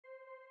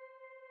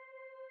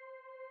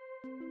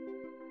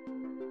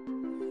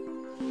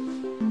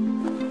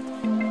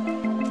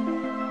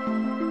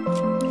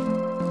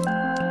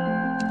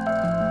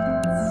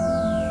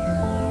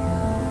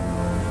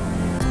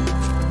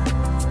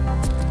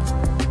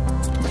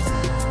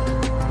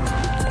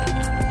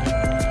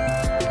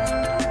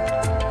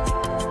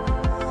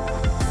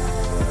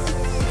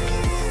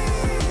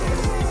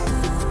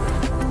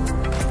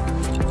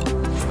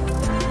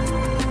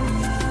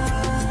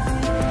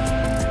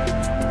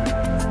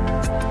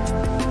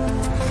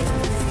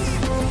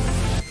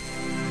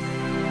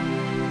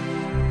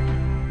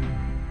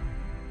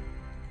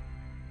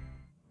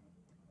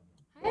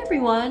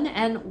Everyone,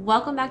 and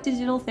welcome back to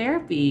Doodle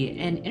Therapy,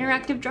 an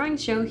interactive drawing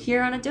show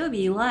here on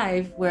Adobe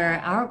Live,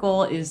 where our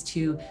goal is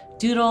to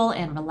doodle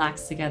and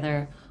relax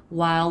together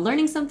while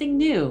learning something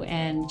new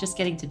and just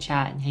getting to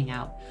chat and hang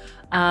out.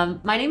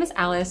 My name is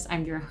Alice.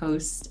 I'm your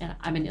host, and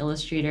I'm an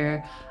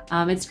illustrator.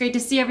 It's great to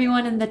see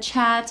everyone in the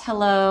chat.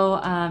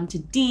 Hello to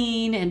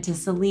Dean and to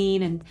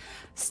Celine and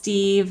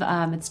Steve.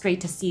 It's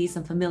great to see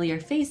some familiar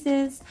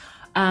faces.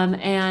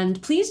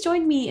 And please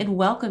join me in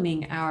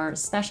welcoming our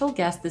special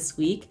guest this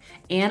week,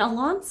 Anne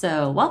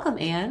Alonso. Welcome,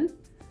 Anne.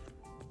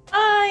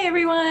 Hi,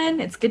 everyone.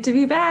 It's good to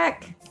be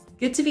back.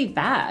 Good to be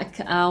back.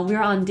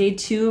 We're on day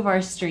 2 of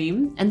our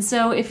stream, and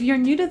so if you're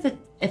new to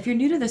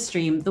the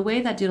stream, the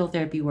way that Doodle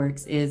Therapy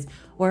works is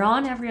we're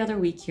on every other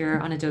week here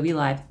on Adobe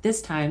Live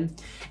this time,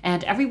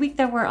 and every week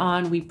that we're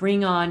on, we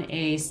bring on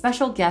a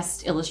special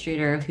guest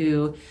illustrator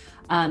who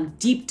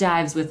deep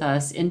dives with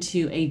us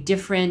into a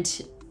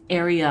different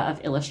area of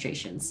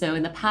illustration. So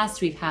in the past,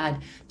 we've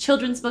had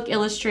children's book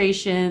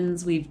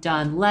illustrations, we've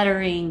done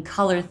lettering,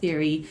 color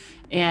theory,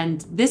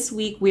 and this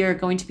week we are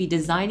going to be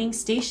designing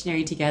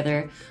stationery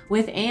together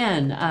with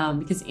Anne,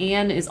 because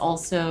Anne is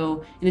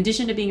also, in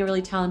addition to being a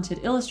really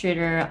talented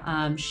illustrator,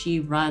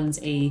 she runs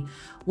a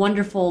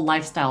wonderful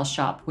lifestyle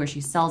shop where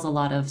she sells a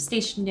lot of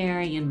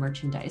stationery and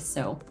merchandise.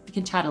 So we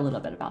can chat a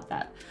little bit about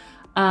that.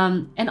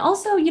 And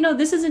also, you know,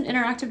 this is an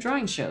interactive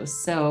drawing show,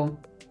 so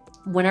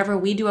whenever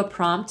we do a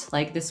prompt,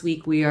 like this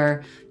week we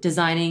are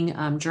designing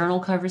journal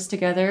covers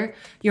together,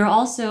 you're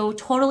also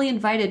totally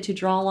invited to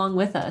draw along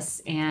with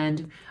us.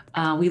 And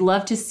we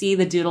love to see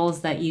the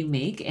doodles that you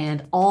make,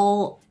 and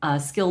all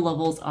skill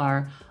levels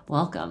are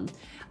welcome.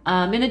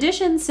 In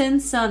addition,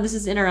 since this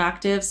is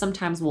interactive,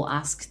 sometimes we'll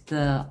ask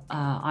the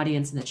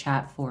audience in the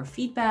chat for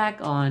feedback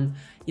on,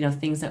 you know,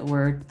 things that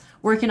we're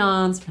working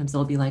on. Sometimes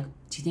they'll be like,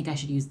 do you think I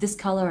should use this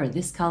color or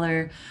this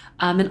color?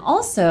 And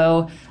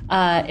also,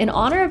 in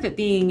honor of it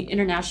being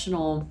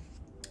International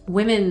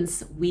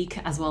Women's Week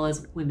as well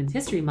as Women's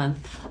History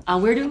Month,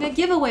 we're doing a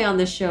giveaway on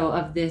this show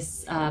of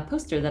this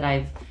poster that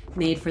I've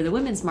made for the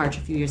Women's March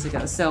a few years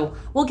ago. So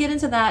we'll get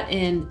into that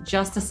in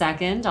just a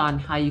second on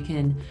how you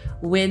can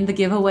win the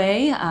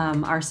giveaway,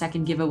 our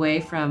second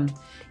giveaway from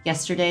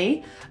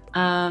yesterday.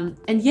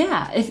 And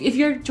yeah, if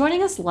you're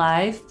joining us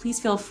live,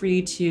 please feel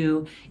free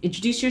to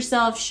introduce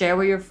yourself, share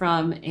where you're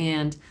from,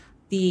 and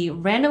the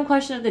random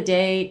question of the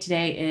day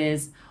today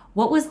is,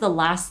 what was the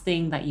last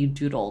thing that you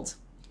doodled?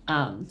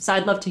 So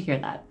I'd love to hear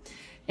that.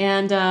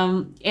 And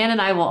Anne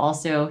and I will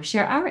also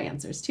share our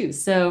answers too.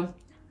 So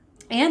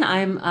Anne,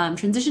 I'm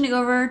transitioning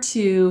over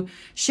to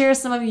share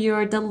some of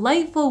your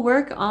delightful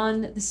work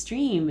on the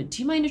stream.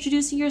 Do you mind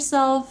introducing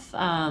yourself?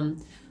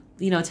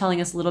 You know, telling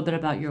us a little bit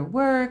about your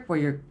work, where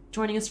you're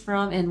joining us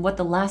from, and what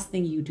the last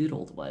thing you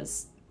doodled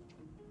was.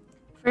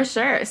 For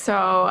sure.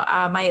 So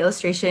my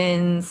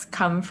illustrations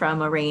come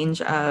from a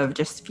range of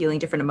just feeling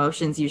different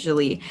emotions,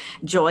 usually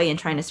joy and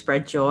trying to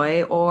spread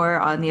joy, or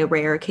on the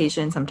rare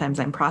occasion, sometimes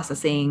I'm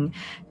processing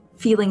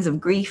feelings of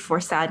grief or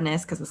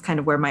sadness, because that's kind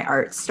of where my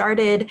art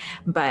started,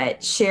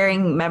 but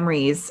sharing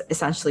memories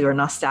essentially, or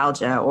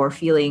nostalgia, or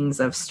feelings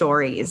of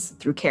stories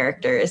through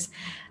characters.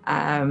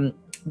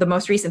 The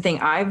most recent thing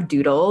I've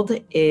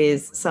doodled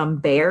is some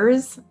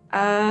bears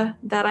that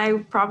I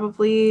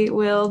probably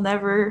will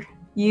never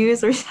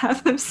use or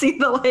have them see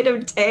the light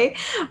of day,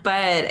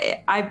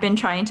 but I've been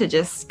trying to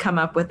just come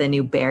up with a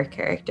new bear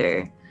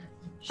character.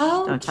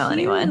 Oh, don't tell cute.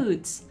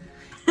 anyone.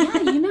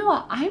 Yeah, you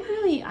know,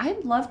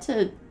 I'd love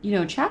to, you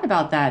know, chat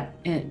about that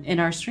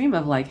in our stream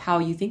of like how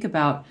you think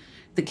about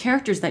the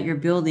characters that you're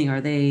building.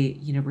 Are they,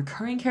 you know,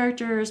 recurring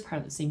characters, part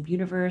of the same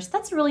universe?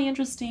 That's a really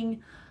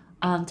interesting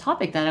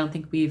topic that I don't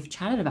think we've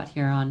chatted about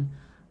here on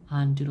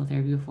Doodle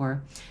Therapy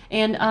before.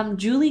 And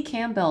Julie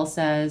Campbell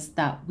says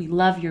that we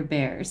love your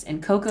bears,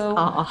 and Coco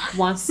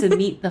wants to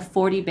meet the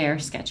 40 bear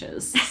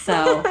sketches.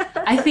 So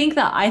I think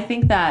that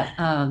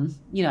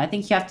you know, I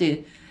think you have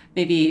to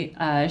maybe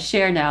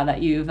share now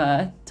that you've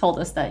told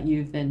us that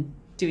you've been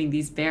doing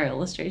these bear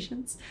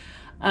illustrations.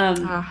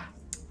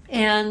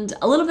 And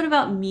a little bit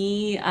about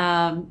me.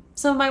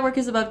 So my work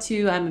is above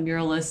 2. I'm a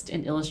muralist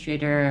and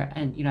illustrator,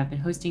 and you know, I've been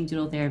hosting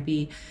Doodle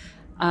Therapy.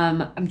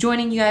 I'm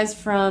joining you guys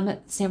from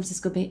San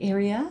Francisco Bay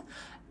Area,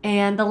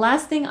 and the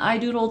last thing I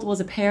doodled was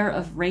a pair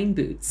of rain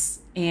boots,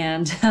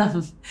 and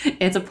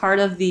it's a part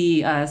of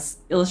the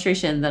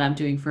illustration that I'm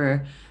doing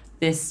for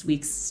this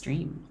week's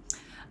stream.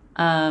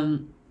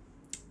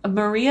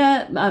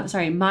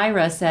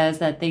 Myra says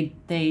that they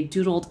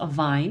doodled a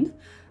vine.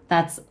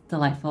 That's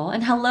delightful.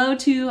 And hello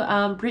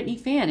to Brittany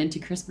Fan and to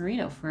Chris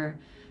Marino for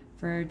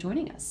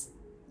joining us.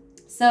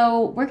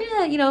 So we're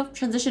gonna,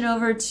 transition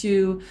over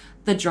to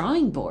the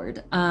drawing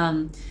board.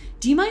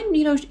 Do you mind,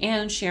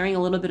 Anne, sharing a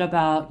little bit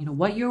about,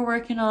 what you're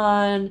working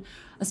on?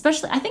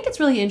 Especially, I think it's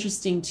really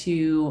interesting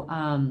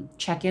to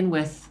check in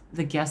with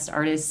the guest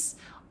artists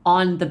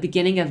on the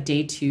beginning of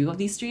day 2 of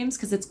these streams,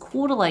 because it's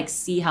cool to like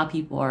see how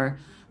people are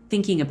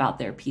thinking about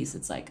their piece.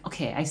 It's like,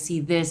 okay, I see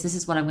this. This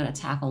is what I'm going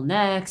to tackle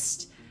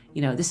next.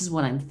 This is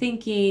what I'm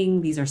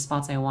thinking. These are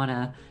spots I want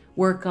to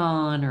work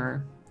on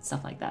or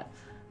stuff like that.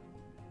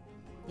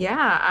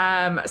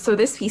 Yeah, so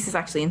this piece is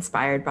actually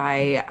inspired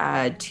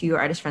by 2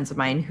 artist friends of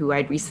mine who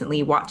I'd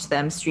recently watched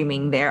them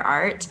streaming their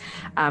art.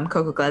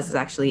 Coco Glez is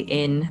actually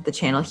in the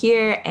channel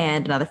here,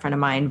 and another friend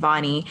of mine,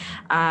 Vani,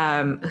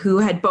 who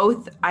had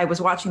both, I was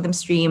watching them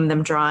stream,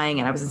 them drawing,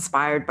 and I was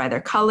inspired by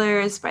their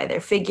colors, by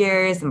their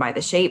figures, and by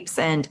the shapes.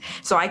 And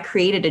so I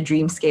created a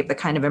dreamscape that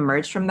kind of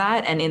emerged from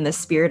that. And in the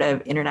spirit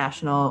of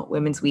International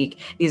Women's Week,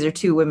 these are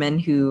 2 women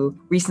who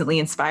recently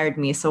inspired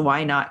me, so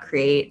why not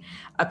create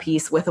a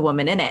piece with a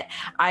woman in it?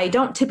 I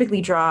don't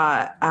typically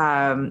draw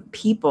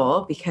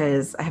people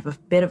because I have a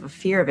bit of a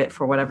fear of it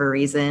for whatever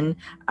reason.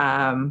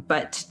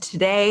 But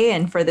today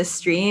and for this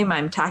stream,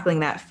 I'm tackling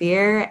that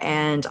fear,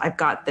 and I've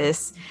got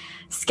this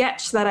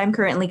sketch that I'm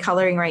currently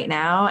coloring right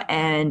now.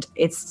 And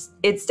it's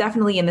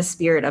definitely in the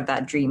spirit of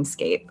that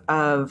dreamscape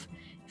of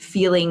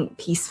feeling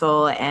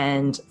peaceful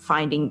and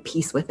finding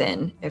peace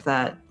within, if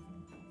that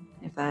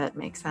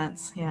makes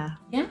sense. Yeah.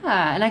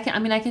 Yeah. And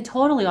I can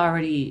totally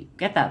already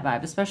get that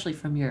vibe, especially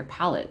from your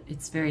palette.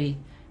 It's very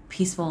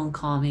peaceful and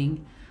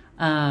calming.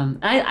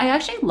 I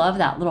actually love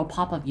that little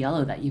pop of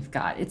yellow that you've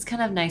got. It's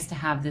kind of nice to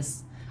have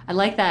this. I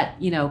like that,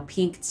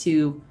 pink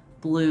to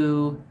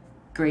blue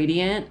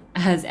gradient,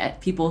 as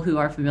people who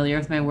are familiar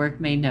with my work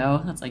may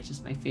know. That's like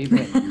just my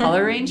favorite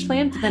color range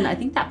plan. But then I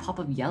think that pop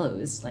of yellow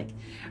is like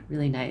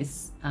really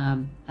nice.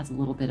 Adds a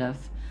little bit of,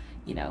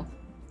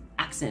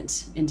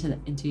 accent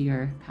into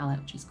your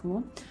palette, which is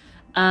cool.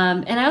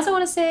 And I also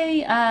want to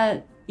say,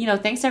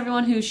 thanks to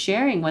everyone who's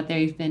sharing what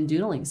they've been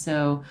doodling.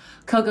 So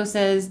Coco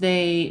says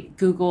they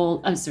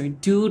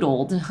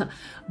doodled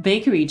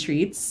bakery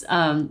treats.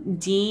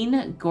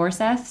 Dean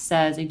Gorseth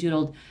says they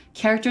doodled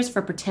characters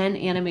for pretend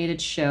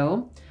animated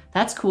show.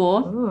 That's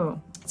cool.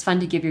 Ooh. It's fun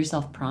to give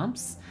yourself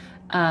prompts.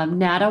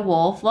 Nada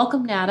Wolf,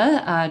 welcome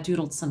Nada,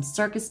 doodled some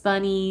circus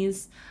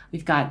bunnies.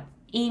 We've got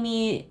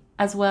Amy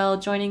as well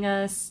joining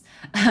us.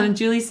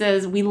 Julie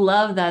says, we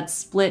love that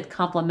split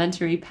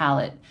complementary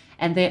palette.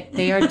 And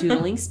they are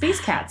doodling space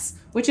cats,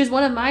 which is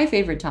one of my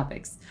favorite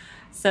topics.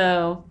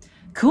 So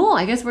cool.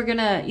 I guess we're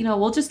gonna,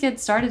 we'll just get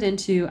started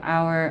into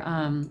our,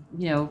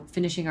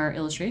 finishing our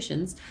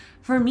illustrations.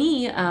 For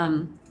me,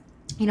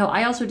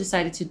 I also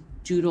decided to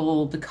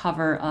doodle the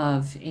cover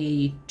of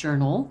a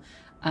journal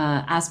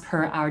as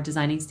per our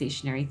designing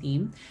stationery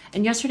theme.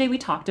 And yesterday we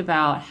talked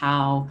about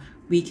how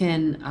we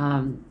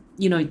can,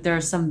 there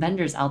are some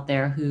vendors out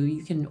there who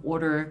you can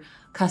order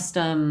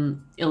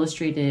custom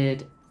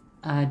illustrated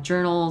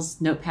journals,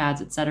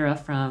 notepads, etc.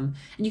 from,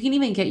 and you can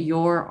even get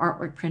your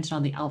artwork printed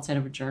on the outside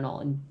of a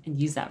journal and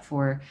use that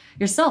for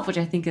yourself, which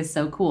I think is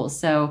so cool.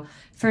 So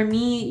for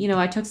me,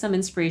 I took some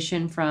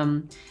inspiration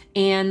from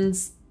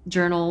Anne's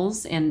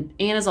journals, and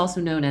Anne is also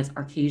known as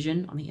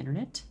Arcasian on the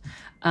internet.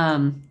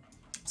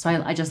 So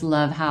I just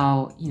love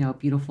how,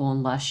 beautiful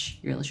and lush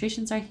your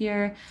illustrations are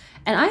here.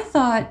 And I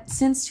thought,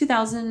 since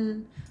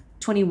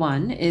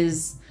 2021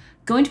 is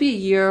going to be a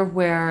year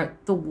where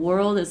the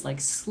world is like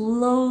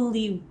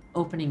slowly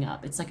opening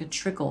up. It's like a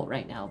trickle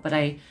right now, but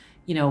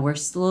we're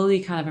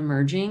slowly kind of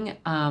emerging.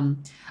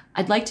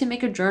 I'd like to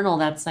make a journal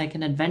that's like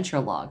an adventure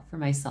log for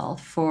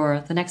myself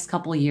for the next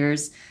couple of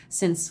years,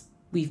 since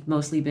we've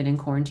mostly been in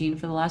quarantine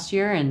for the last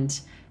year. And,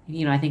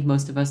 I think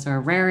most of us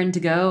are raring to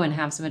go and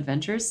have some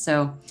adventures.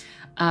 So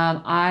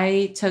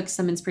I took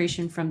some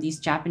inspiration from these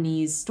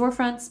Japanese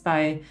storefronts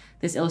by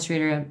this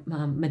illustrator,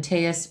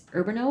 Matthias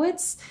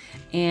Urbanowitz,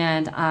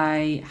 and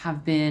I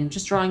have been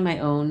just drawing my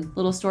own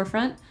little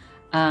storefront.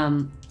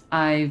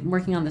 I'm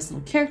working on this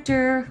little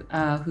character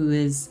who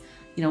is,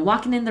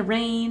 walking in the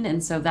rain,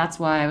 and so that's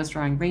why I was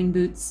drawing rain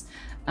boots.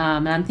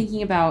 And I'm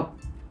thinking about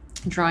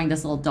drawing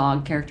this little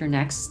dog character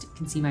next. You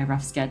can see my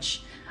rough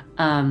sketch.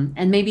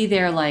 And maybe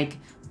they're like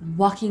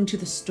walking to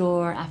the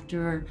store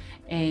after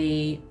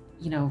a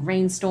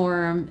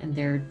rainstorm, and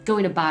they're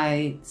going to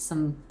buy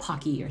some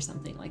Pocky or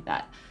something like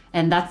that.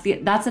 And that's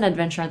an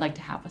adventure I'd like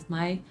to have with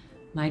my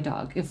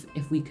dog,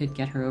 if we could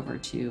get her over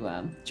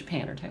to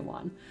Japan or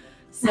Taiwan.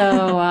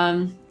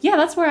 So yeah,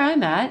 that's where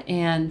I'm at.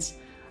 And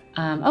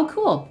oh,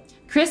 cool.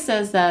 Chris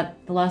says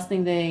that the last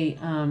thing they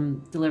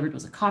delivered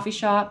was a coffee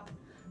shop.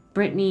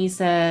 Brittany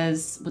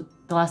says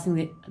the last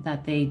thing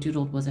that they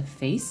doodled was a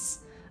face.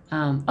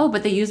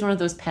 But they used one of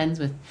those pens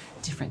with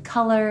different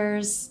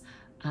colors.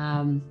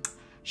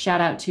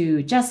 Shout out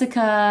to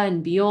Jessica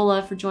and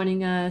Viola for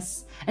joining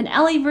us. And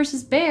Ellie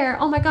versus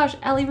Bear. Oh my gosh,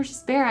 Ellie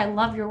versus Bear. I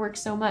love your work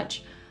so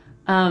much.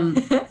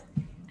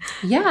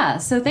 Yeah,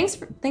 so thanks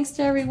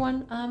to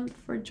everyone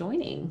for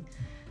joining.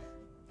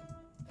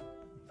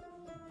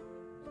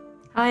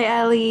 Hi,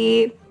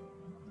 Ellie.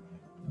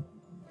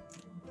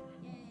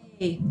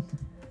 Yay.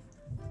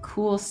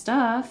 Cool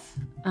stuff.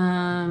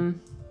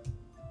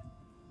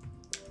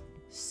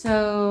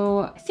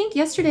 So I think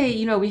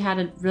yesterday, we had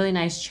a really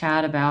nice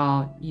chat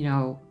about,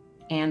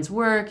 Anne's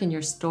work and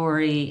your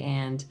story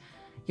and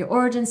your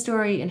origin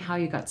story and how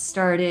you got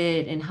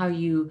started and how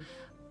you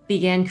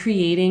began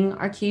creating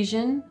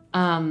Arcasian.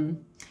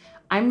 I'm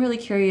really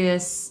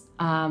curious,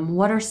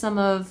 what are some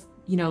of,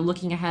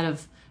 looking ahead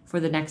for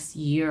the next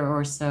year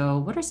or so,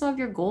 what are some of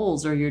your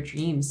goals or your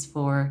dreams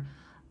for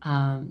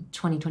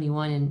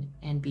 2021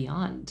 and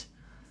beyond?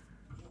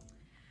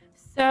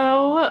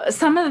 So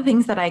some of the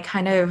things that I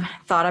kind of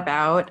thought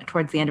about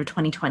towards the end of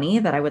 2020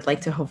 that I would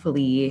like to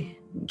hopefully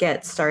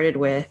get started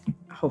with,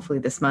 hopefully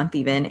this month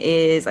even,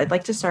 is I'd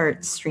like to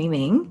start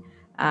streaming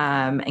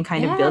and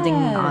kind of building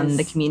on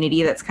the Yes.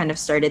 community that's kind of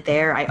started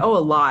there. I owe a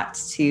lot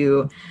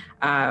to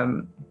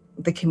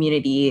the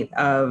community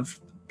of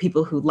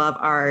people who love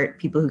art,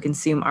 people who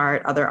consume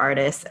art, other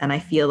artists, and I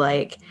feel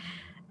like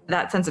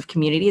that sense of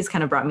community has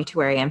kind of brought me to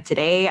where I am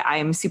today.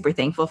 I'm super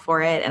thankful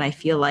for it, and I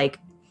feel like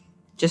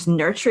just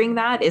nurturing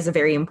that is a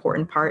very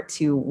important part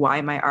to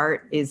why my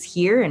art is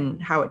here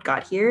and how it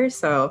got here.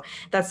 So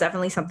that's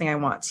definitely something I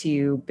want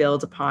to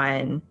build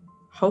upon,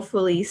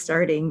 hopefully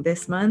starting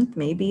this month,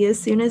 maybe as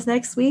soon as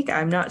next week.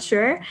 I'm not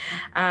sure.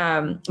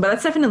 But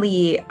that's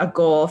definitely a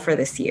goal for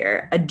this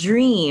year. A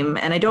dream,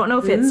 and I don't know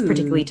if it's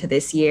particularly to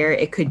this year,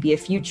 it could be a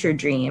future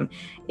dream,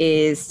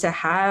 is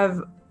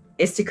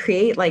to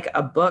create like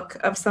a book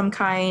of some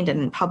kind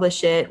and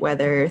publish it,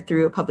 whether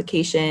through a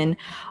publication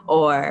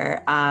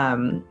or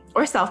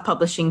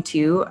self-publishing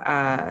too,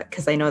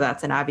 because I know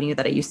that's an avenue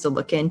that I used to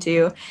look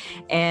into.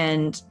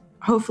 And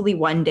hopefully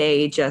one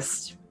day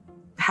just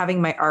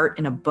having my art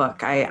in a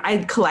book.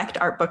 I collect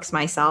art books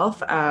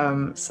myself,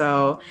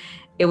 so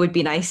it would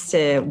be nice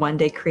to one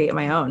day create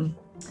my own.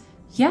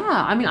 Yeah,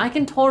 I mean, I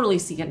can totally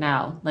see it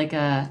now, like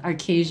a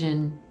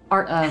Arcasian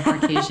art of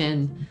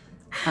Arcasian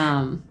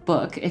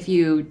book, if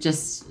you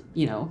just,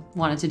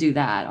 wanted to do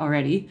that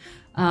already.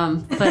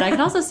 But I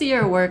can also see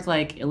your work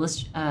like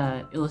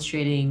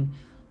illustrating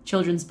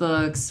children's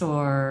books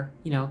or,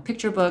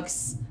 picture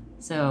books.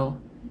 So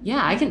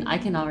yeah, I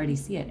can already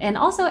see it. And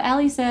also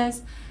Allie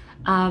says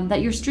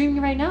that you're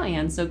streaming right now,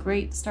 Anne. So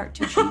great start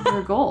to achieve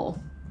your goal.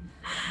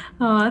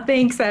 Oh,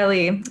 thanks,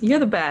 Ellie. You're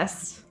the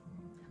best.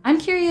 I'm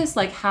curious,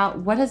 like,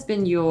 what has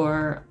been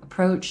your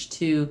approach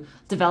to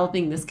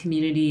developing this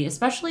community,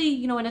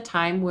 especially, in a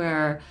time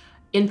where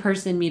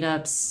in-person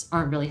meetups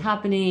aren't really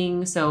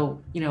happening.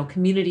 So,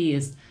 community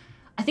is,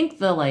 I think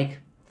the like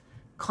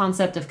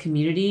concept of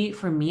community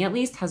for me at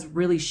least has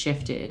really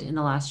shifted in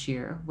the last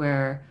year,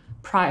 where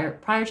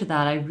prior to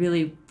that, I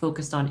really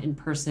focused on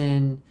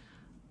in-person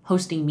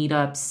hosting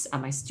meetups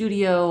at my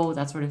studio,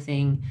 that sort of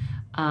thing.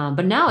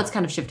 But now it's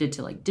kind of shifted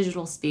to like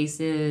digital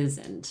spaces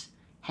and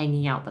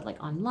hanging out, but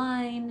like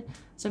online.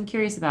 So I'm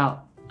curious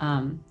about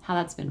how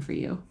that's been for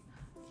you.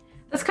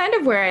 That's kind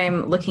of where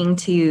I'm looking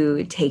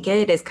to take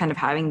it, is kind of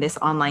having this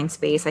online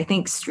space. I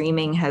think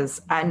streaming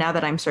has, now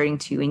that I'm starting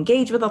to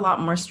engage with a lot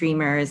more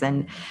streamers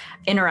and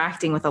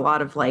interacting with a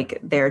lot of like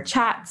their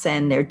chats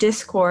and their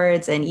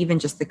discords and even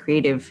just the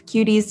Creative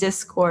Cuties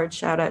Discord,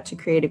 shout out to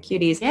Creative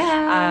Cuties.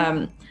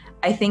 Yeah.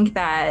 I think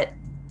that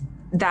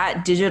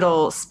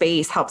digital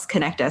space helps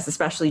connect us,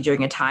 especially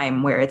during a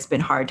time where it's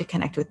been hard to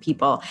connect with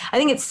people. I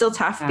think it's still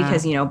tough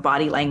because,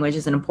 body language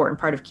is an important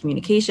part of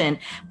communication,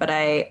 but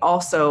I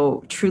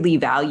also truly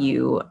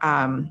value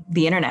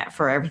the internet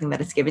for everything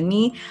that it's given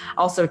me.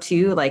 Also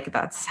too, like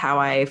that's how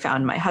I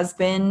found my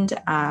husband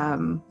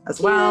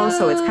as well.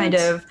 So it's kind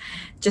of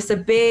just a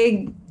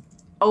big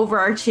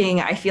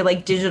overarching, I feel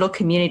like digital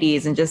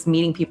communities and just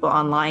meeting people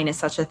online is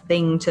such a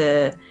thing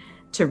to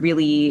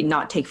really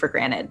not take for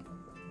granted.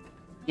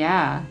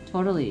 Yeah,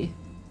 totally.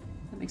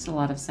 That makes a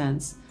lot of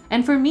sense.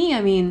 And for me,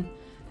 I mean,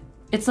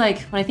 it's like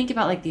when I think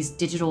about like these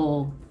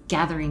digital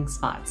gathering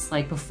spots,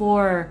 like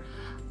before,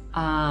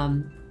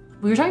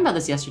 we were talking about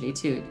this yesterday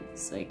too.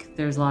 It's like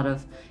there's a lot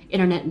of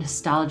internet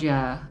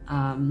nostalgia.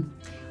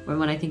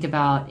 When I think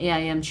about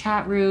AIM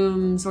chat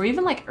rooms or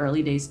even like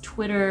early days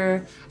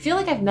Twitter, I feel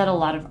like I've met a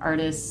lot of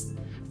artists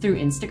through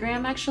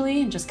Instagram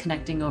actually, and just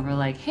connecting over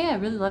like, hey, I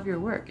really love your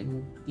work,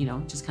 and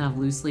just kind of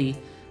loosely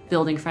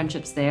building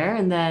friendships there.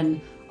 And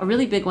then a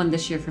really big one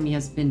this year for me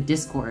has been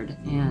Discord,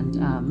 and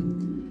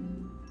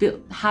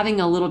having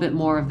a little bit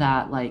more of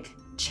that like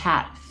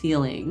chat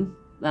feeling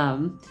that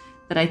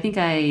I think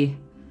I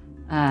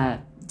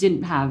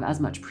didn't have as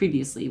much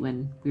previously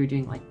when we were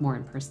doing like more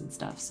in-person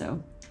stuff.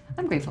 So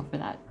I'm grateful for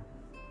that.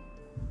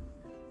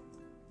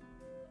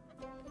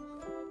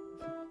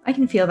 I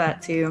can feel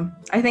that too.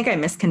 I think I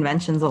miss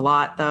conventions a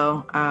lot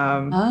though.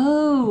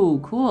 Oh,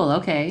 cool.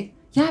 Okay.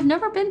 Yeah, I've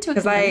never been to a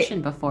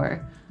convention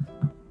before.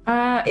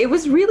 It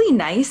was really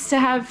nice to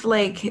have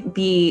like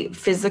the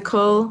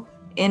physical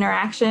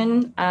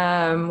interaction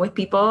with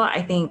people.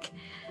 I think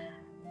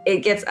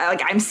it gets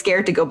like, I'm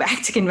scared to go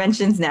back to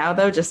conventions now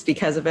though, just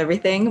because of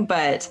everything.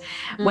 But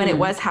when it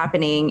was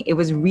happening, it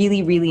was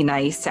really, really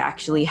nice to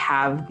actually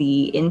have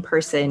the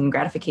in-person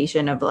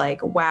gratification of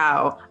like,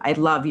 wow, I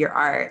love your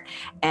art,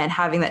 and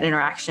having that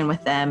interaction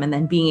with them and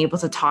then being able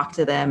to talk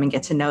to them and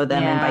get to know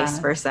them and vice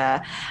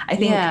versa. I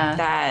think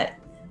that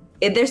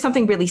there's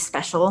something really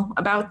special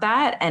about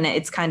that. And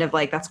it's kind of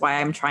like, that's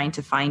why I'm trying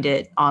to find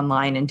it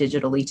online and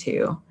digitally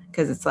too.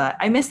 Because it's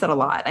I miss that a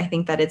lot. I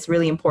think that it's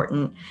really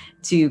important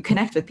to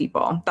connect with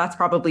people. That's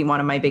probably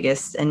one of my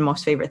biggest and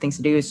most favorite things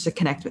to do, is to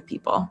connect with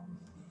people.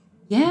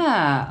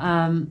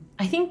 Yeah.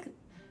 I think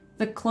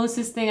the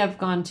closest thing I've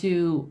gone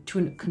to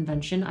a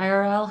convention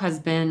IRL has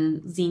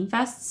been zine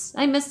fests.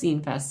 I miss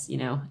zine fests, you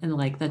know, and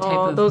like the type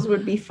of... those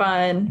would be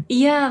fun.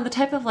 Yeah, the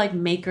type of like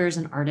makers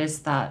and artists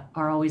that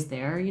are always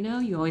there, you know?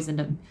 You always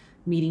end up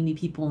meeting new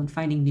people and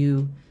finding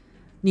new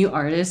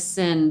artists,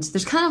 and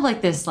there's kind of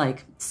like this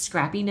like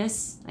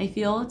scrappiness, I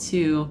feel,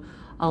 to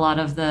a lot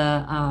of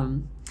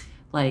the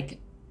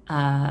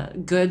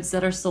goods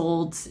that are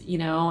sold, you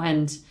know.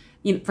 And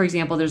you know, for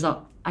example,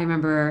 I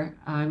remember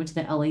I went to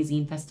the LA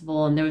Zine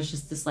Festival, and there was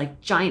just this like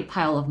giant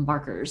pile of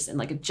markers and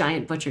like a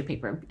giant butcher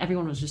paper.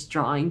 Everyone was just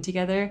drawing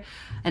together,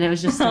 and it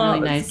was just a really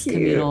nice cute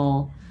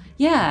communal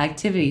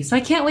activity. So I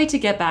can't wait to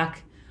get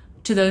back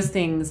to those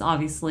things,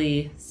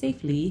 obviously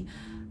safely.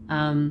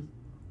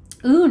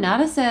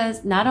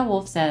 Nada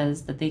Wolf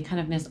says that they kind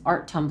of miss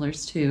art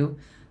tumblers too.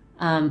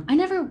 I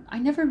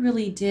never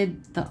really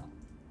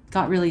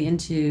got really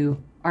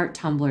into art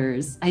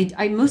tumblers.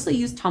 I mostly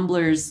use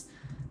tumblers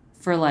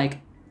for like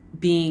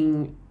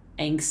being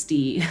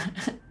angsty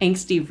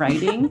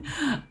writing.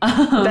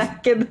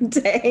 Back in the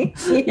day.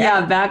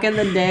 Yeah, back in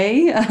the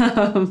day.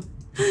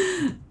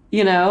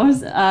 You know,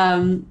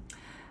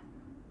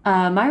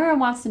 Myra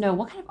wants to know,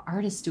 what kind of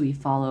artists do we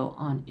follow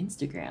on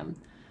Instagram?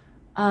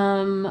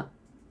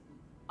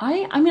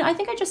 I mean, I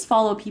think I just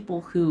follow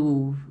people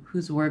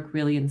whose work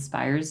really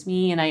inspires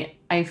me, and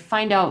I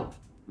find out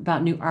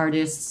about new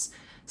artists.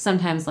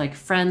 Sometimes like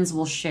friends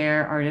will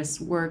share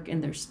artists' work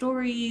in their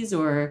stories,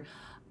 or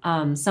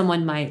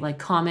someone might like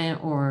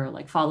comment or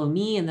like follow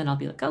me, and then I'll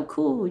be like, oh,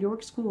 cool, your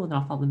work's cool, and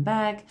I'll follow them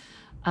back.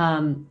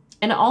 And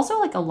also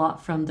like a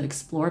lot from the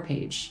Explore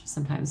page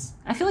sometimes.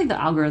 I feel like the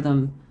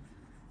algorithm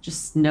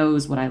just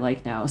knows what I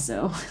like now,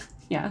 so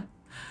yeah.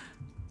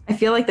 I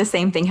feel like the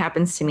same thing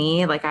happens to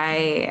me. Like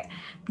I'm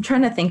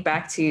trying to think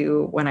back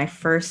to when I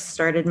first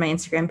started my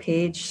Instagram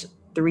page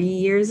 3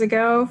 years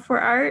ago for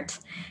art.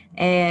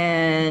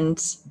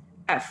 And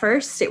at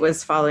first it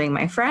was following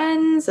my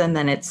friends, and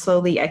then it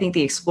slowly, I think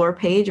the Explore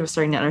page was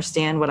starting to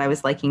understand what I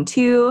was liking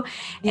too.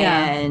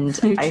 Yeah. And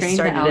I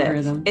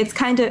started it's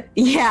kind of,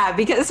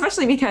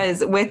 especially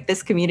because with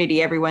this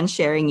community, everyone's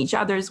sharing each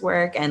other's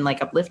work and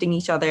like uplifting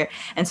each other.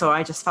 And so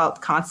I just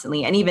felt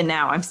constantly, and even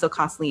now I'm still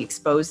constantly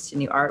exposed to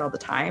new art all the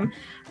time.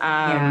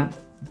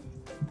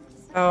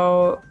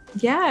 So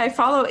yeah, I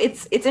follow,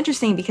 it's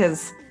interesting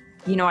because,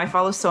 you know, I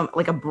follow so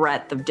like a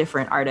breadth of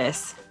different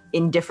artists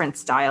in different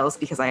styles,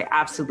 because I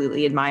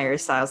absolutely admire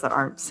styles that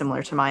aren't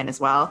similar to mine as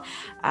well.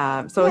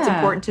 So it's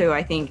important to,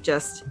 I think,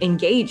 just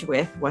engage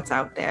with what's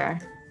out there.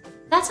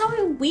 That's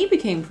how we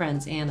became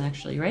friends, Anne,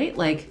 actually, right?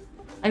 Like,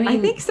 I mean, I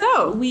think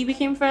so. We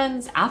became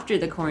friends after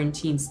the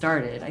quarantine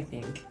started, I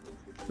think,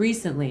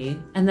 recently.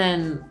 And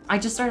then I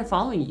just started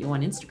following you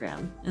on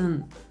Instagram.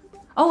 And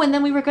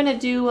then we were going to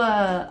do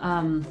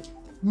a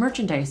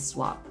merchandise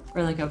swap,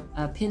 or like a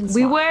pin swap.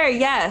 We were,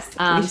 yes.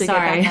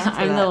 Sorry,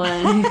 I'm the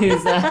one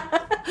who's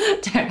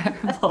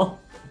terrible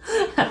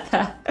at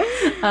that.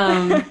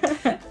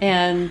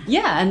 And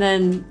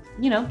then,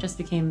 you know, just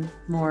became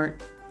more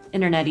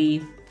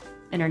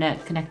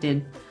internet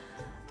connected.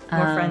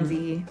 More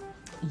frenzy.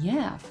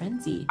 Yeah,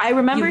 frenzy. I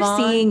remember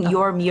seeing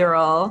your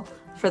mural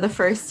for the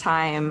first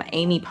time.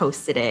 Amy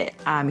posted it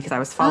because I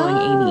was following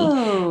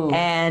Amy.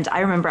 And I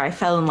remember I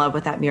fell in love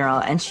with that mural,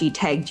 and she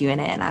tagged you in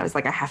it, and I was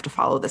like, I have to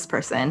follow this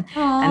person.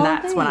 And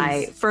that's when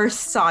I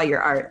first saw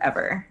your art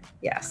ever.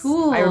 Yes.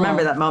 Cool. I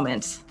remember that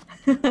moment.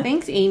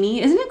 Thanks, Amy.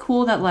 Isn't it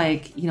cool that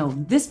like, you know,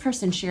 this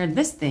person shared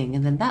this thing,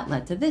 and then that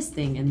led to this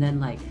thing, and then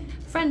like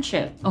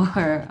friendship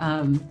or,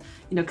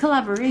 you know,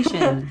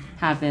 collaboration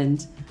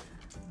happened.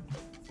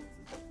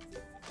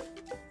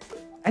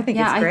 I think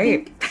it's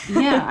great.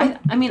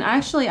 I mean,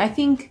 actually, I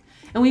think,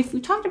 and we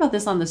talked about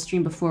this on the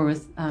stream before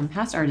with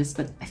past artists,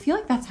 but I feel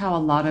like that's how a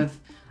lot of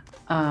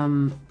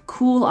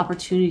cool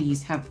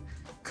opportunities have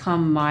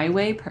come my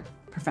way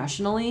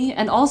professionally,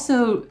 and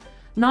also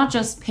not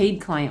just paid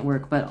client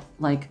work, but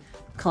like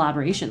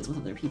collaborations with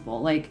other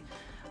people. Like,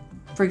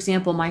 for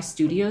example, my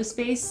studio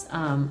space,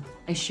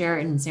 I share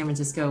it in San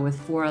Francisco with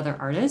 4 other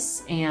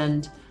artists,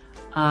 and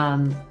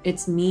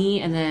it's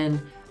me, and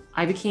then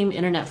I became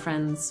internet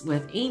friends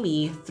with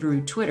Amy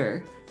through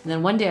Twitter. And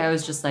then one day I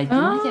was just like, do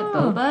you want to get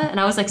boba? And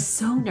I was like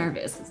so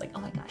nervous. I was like, oh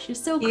my gosh, you're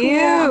so cool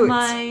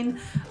online.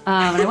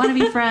 And I want to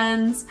be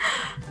friends.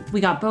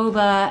 We got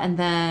boba, and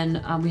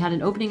then we had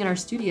an opening in our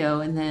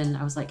studio, and then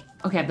I was like,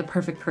 okay, I have the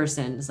perfect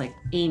person. It's like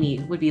Amy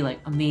would be like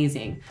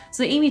amazing.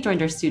 So Amy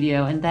joined our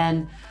studio, and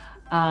then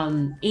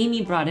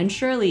Amy brought in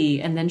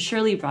Shirley, and then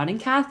Shirley brought in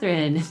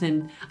Catherine, and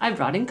then I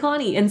brought in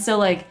Connie. And so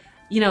like,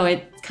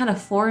 it kind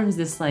of forms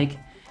this like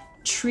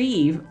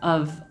tree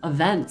of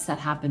events that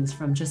happens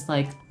from just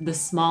like the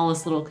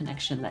smallest little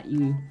connection that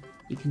you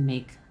can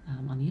make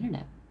on the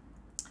internet.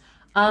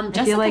 I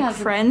feel like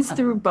friends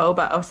through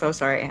boba. Oh, so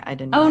sorry. I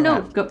didn't know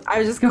that. I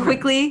was just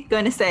quickly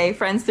going to say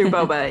friends through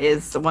boba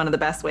is one of the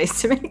best ways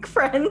to make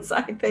friends,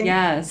 I think.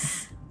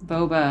 Yes.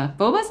 Boba.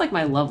 Boba's like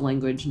my love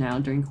language now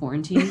during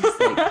quarantine. It's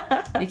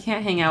like, I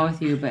can't hang out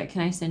with you, but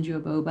can I send you a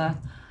boba?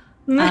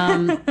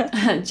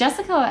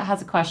 Jessica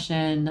has a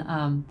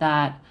question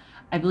that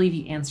I believe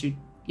you answered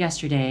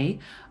yesterday.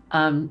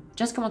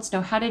 Jessica wants to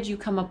know, how did you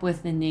come up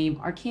with the name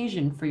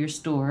Arcasian for your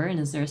store? And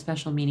is there a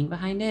special meaning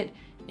behind it?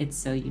 It's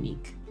so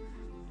unique.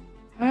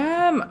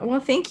 Well,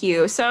 thank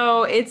you.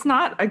 So it's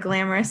not a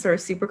glamorous or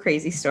super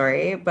crazy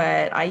story,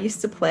 but I used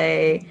to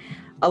play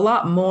a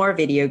lot more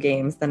video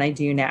games than I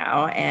do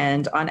now.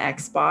 And on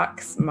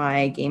Xbox,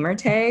 my gamer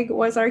tag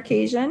was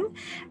Arcasian.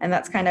 And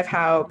that's kind of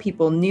how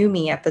people knew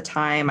me at the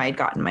time. I'd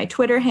gotten my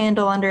Twitter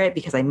handle under it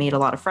because I made a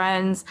lot of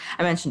friends.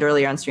 I mentioned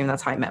earlier on stream,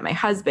 that's how I met my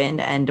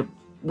husband. And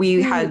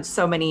we had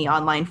so many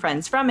online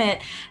friends from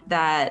it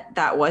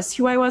that was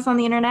who I was on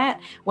the internet.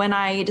 When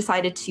I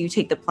decided to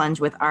take the plunge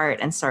with art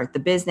and start the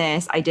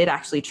business, I did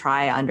actually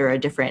try under a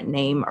different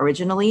name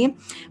originally.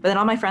 But then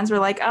all my friends were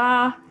like,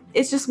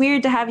 it's just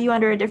weird to have you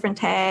under a different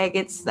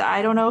tag.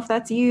 I don't know if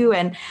that's you.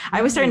 And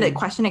I was starting to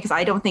question it because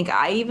I don't think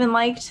I even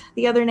liked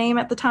the other name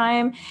at the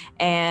time.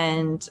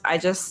 And I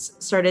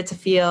just started to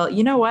feel,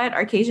 you know what?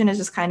 Arcasian is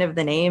just kind of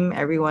the name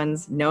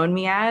everyone's known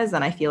me as.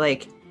 And I feel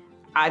like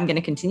I'm going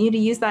to continue to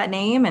use that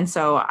name. And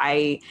so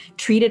I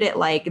treated it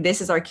like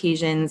this is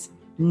Arcasian's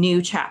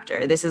new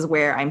chapter. This is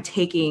where I'm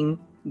taking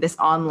this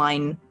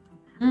online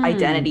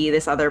identity,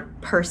 this other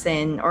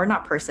person, or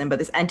not person, but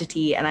this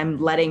entity, and I'm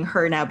letting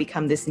her now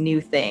become this new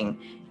thing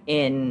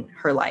in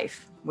her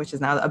life, which is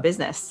now a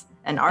business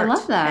and art. I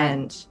love that.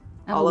 And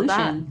all of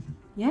that.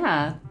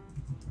 Yeah,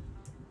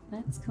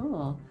 that's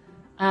cool.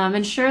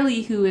 And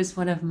Shirley, who is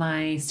one of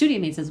my studio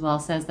mates as well,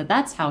 says that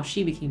that's how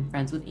she became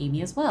friends with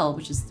Amy as well,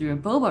 which is through a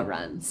boba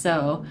run.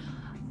 So,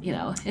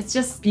 it's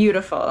just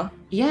beautiful.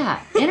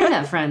 Yeah,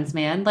 internet friends,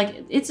 man.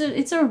 Like it's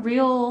a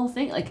real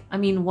thing. Like, I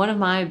mean, one of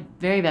my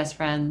very best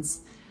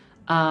friends,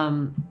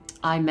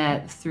 I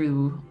met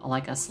through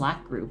like a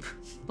Slack group,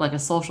 like a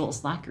social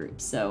Slack group.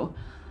 So,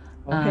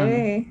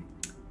 okay.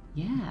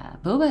 Yeah,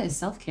 boba is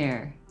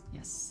self-care.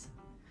 Yes.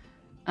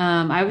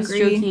 I was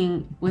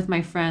joking with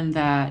my friend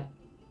that,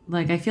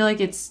 like, I feel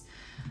like it's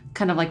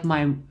kind of like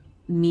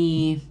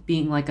me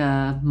being like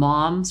a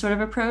mom sort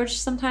of approach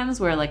sometimes,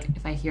 where like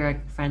if I hear a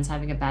friend's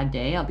having a bad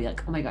day, I'll be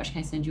like, oh my gosh, can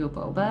I send you a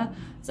boba?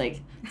 It's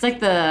like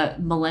the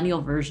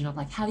millennial version of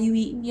like, have you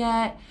eaten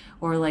yet?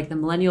 Or like the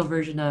millennial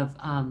version of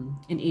an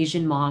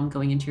Asian mom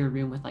going into your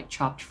room with like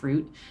chopped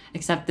fruit,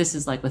 except this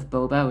is like with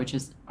boba, which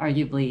is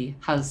arguably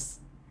has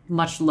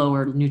much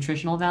lower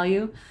nutritional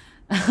value.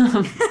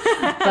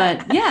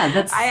 But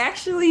yeah, I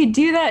actually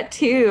do that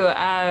too.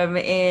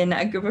 In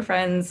a group of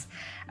friends,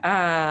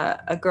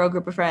 a girl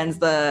group of friends,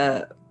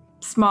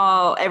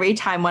 every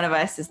time one of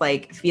us is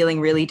like feeling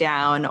really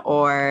down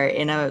or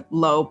in a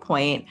low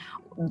point,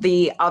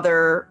 the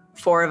other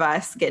four of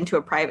us get into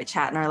a private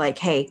chat and are like,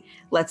 hey,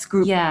 let's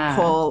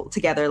pull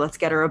together. Let's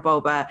get her a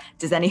boba.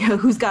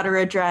 Who's got her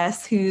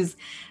address? Who's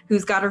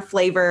got her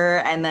flavor?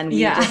 And then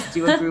we just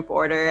do a group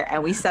order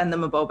and we send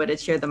them a boba to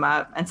cheer them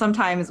up. And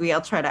sometimes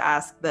we'll try to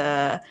ask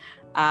the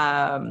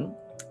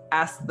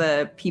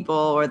people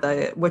or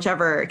the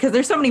whichever, because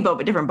there's so many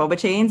different boba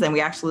chains, and we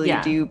actually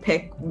do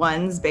pick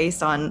ones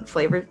based on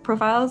flavor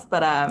profiles.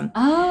 But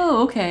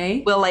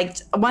okay. Well, like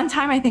one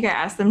time I think I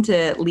asked them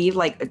to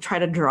try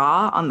to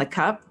draw on the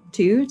cup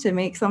too to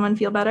make someone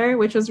feel better,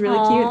 which was really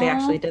cute. They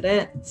actually did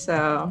it.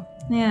 So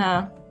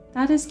yeah,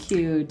 that is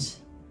cute.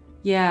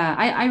 Yeah,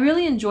 I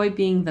really enjoy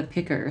being the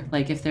picker.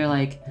 Like if they're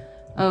like,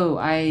 oh,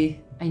 I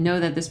know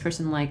that this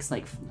person likes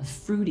like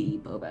fruity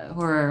boba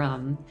or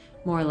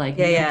more like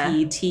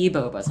milky tea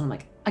boba. So I'm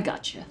like, I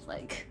gotcha.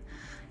 Like,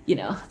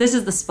 this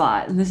is the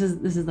spot and this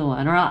is the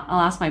one. Or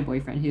I'll ask my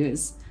boyfriend, who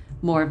is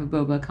more of a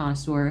boba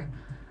connoisseur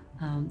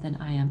than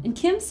I am. And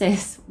Kim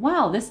says,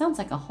 wow, this sounds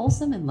like a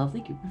wholesome and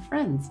lovely group of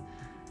friends.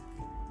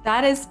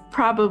 That is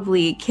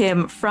probably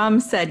Kim from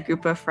said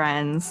group of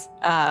friends.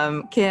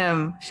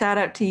 Kim, shout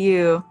out to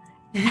you.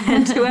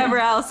 And whoever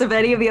else, if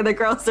any of the other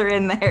girls are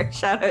in there,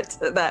 shout out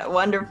to that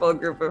wonderful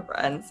group of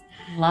friends.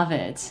 Love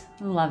it.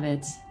 Love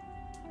it.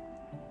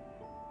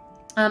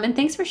 And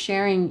thanks for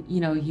sharing,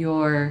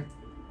 your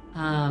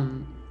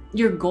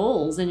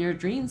goals and your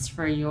dreams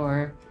for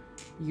your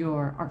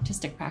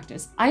artistic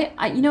practice. I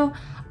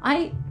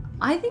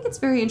think it's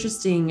very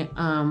interesting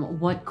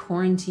what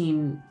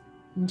quarantine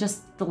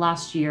just the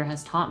last year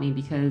has taught me,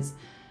 because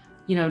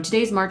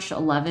today's March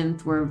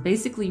 11th. We're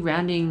basically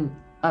rounding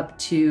up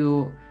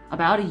to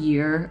about a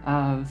year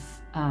of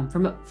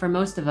for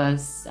most of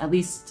us, at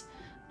least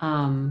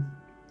in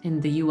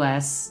the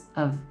US,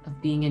 of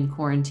being in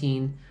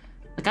quarantine.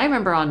 Like I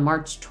remember on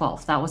March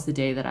 12th, that was the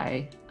day that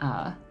I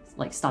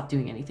like stop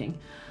doing anything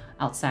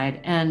outside.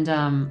 And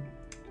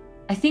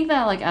I think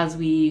that like as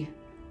we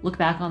look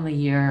back on the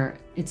year,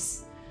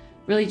 it's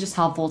really just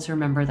helpful to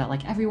remember that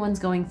like everyone's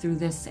going through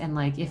this, and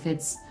like if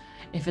it's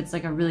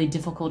like a really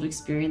difficult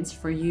experience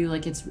for you,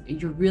 like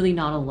you're really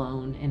not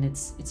alone, and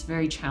it's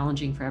very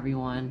challenging for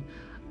everyone.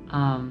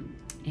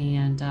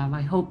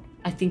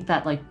 I think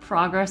that like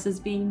progress is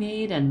being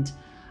made, and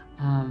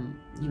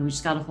we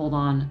just got to hold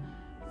on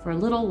for a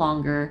little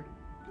longer.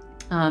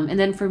 And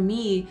then for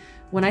me,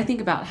 when I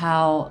think about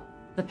how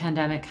the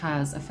pandemic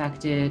has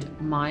affected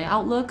my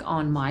outlook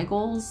on my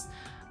goals,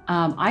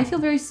 I feel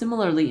very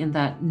similarly in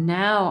that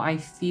now I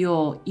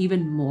feel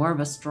even more of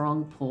a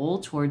strong pull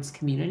towards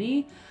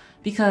community,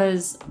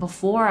 because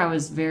before I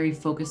was very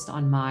focused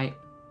on my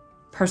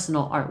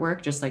personal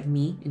artwork, just like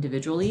me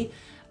individually.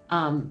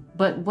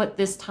 But what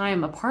this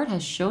time apart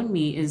has shown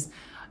me is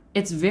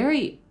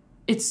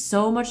it's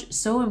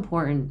so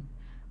important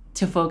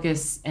to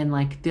focus and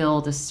like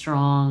build a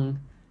strong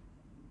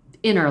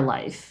inner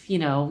life,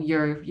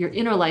 your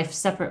inner life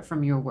separate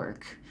from your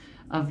work,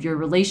 of your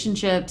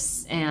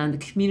relationships and the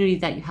community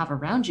that you have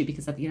around you.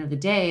 Because at the end of the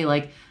day,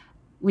 like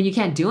when you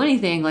can't do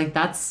anything, like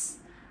that's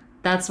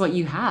what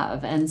you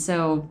have. And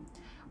so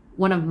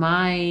one of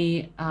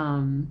my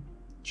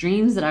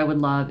dreams that I would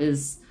love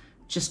is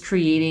just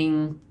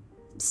creating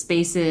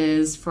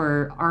spaces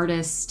for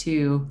artists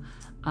to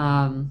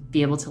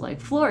be able to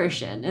like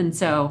flourish in. And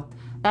so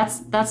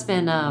that's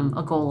been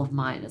a goal of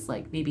mine, is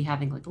like maybe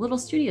having like a little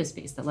studio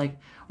space that like,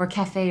 or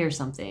cafe or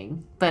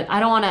something. But I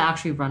don't want to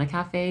actually run a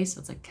cafe, so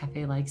it's like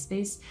cafe-like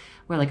space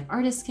where like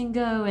artists can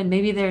go, and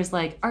maybe there's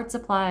like art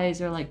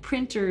supplies or like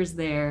printers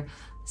there,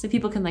 so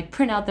people can like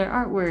print out their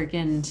artwork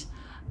and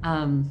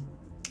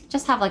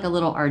just have like a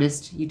little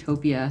artist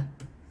utopia.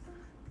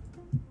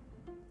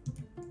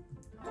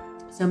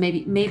 So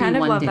maybe kind of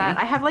one love day. that.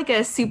 I have like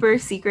a super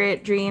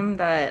secret dream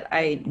that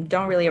I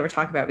don't really ever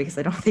talk about because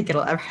I don't think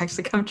it'll ever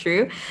actually come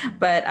true.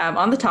 But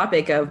on the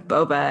topic of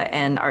boba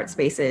and art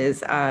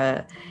spaces,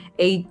 a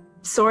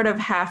sort of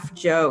half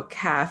joke,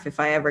 half if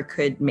I ever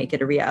could make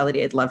it a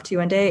reality, I'd love to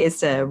one day, is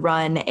to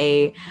run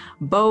a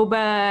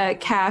boba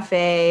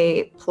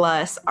cafe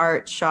plus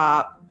art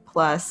shop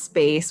plus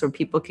space where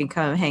people can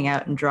come hang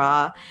out and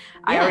draw.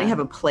 Yeah. I already have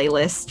a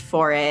playlist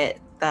for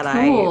it that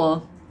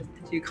cool.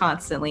 I do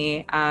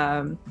constantly.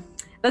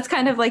 That's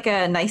kind of like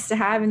a nice to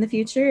have in the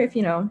future if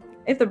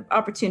the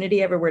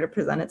opportunity ever were to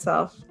present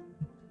itself.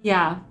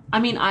 Yeah, I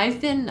mean,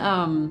 I've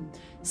been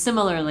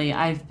similarly,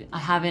 I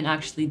haven't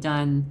actually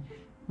done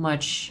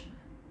much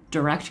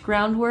direct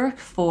groundwork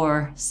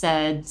for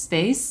said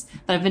space,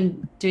 but I've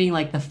been doing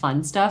like the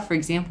fun stuff. For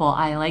example,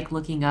 I like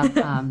looking up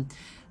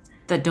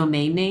the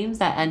domain names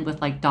that end with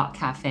like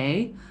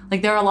 .cafe.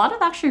 Like there are a lot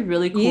of actually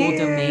really cool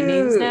domain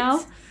names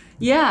now.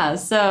 Yeah,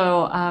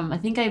 so I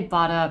think I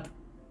bought up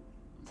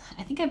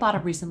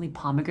recently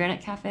Pomegranate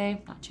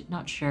Cafe,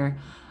 not sure.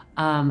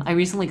 I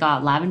recently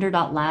got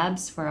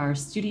lavender.labs for our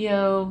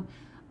studio.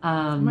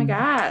 Oh my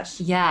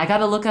gosh. Yeah,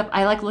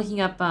 I like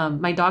looking up,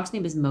 my dog's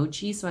name is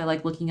Mochi, so I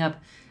like looking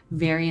up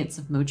variants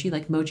of Mochi,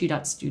 like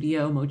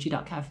mochi.studio,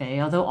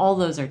 mochi.cafe, although all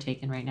those are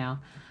taken right now.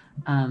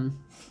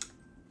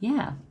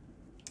 Yeah.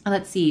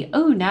 Let's see.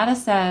 Oh, Nada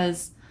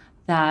says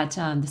that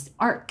this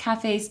art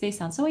cafe space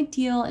sounds so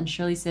ideal, and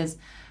Shirley says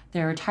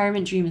their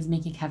retirement dream is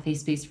making a cafe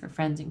space for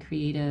friends and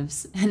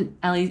creatives. And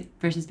Ellie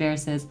versus Bear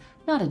says,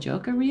 not a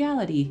joke, a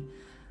reality.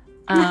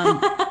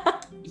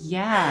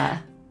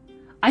 Yeah.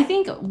 I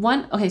think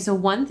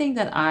one thing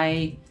that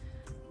I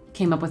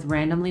came up with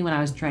randomly when I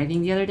was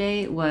driving the other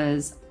day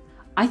was,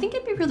 I think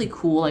it'd be really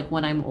cool, like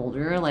when I'm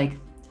older, like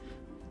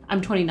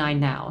I'm 29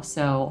 now,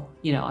 so,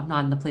 I'm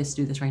not in the place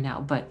to do this right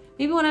now, but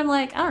maybe when I'm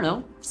like, I don't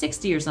know,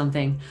 60 or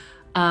something,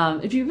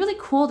 it'd be really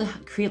cool to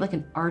create like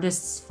an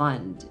artist's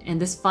fund. And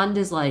this fund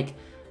is like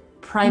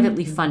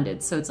privately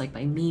funded. So it's like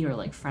by me or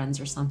like friends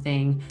or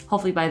something.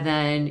 Hopefully by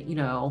then,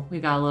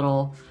 we've got a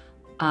little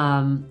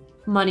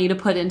money to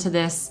put into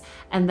this.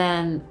 And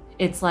then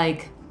it's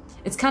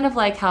kind of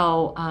like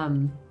how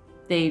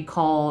they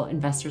call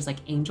investors like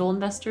angel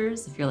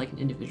investors if you're like an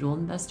individual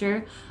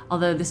investor,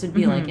 although this would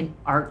be like an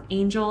art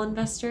angel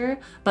investor,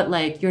 but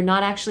like you're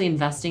not actually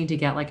investing to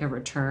get like a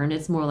return.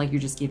 It's more like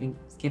you're just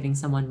giving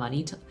someone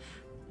money to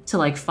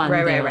like fund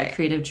their like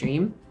creative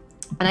dream.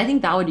 And I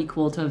think that would be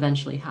cool to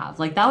eventually have.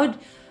 Like that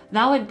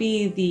would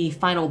be the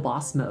final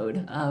boss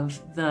mode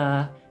of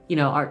the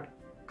art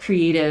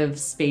creative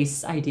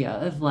space idea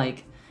of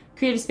like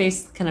creative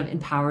space kind of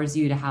empowers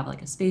you to have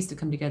like a space to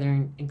come together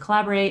and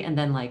collaborate. And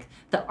then like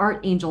the Art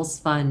Angels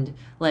Fund,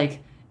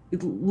 like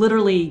it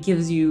literally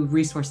gives you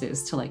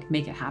resources to like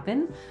make it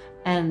happen.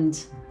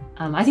 And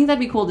I think that'd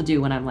be cool to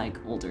do when I'm like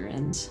older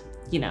and,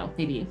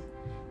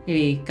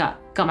 maybe got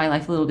my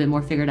life a little bit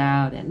more figured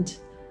out. And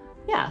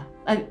yeah,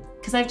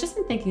 because I've just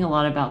been thinking a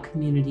lot about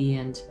community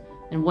and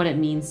what it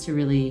means to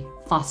really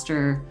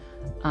foster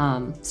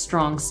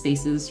strong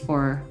spaces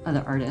for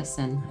other artists.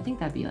 And I think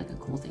that'd be like a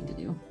cool thing to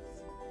do.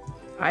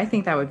 I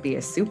think that would be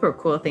a super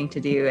cool thing to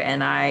do,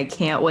 and I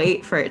can't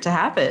wait for it to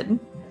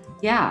happen.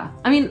 Yeah.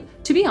 I mean,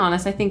 to be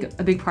honest, I think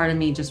a big part of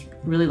me just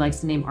really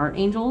likes to name art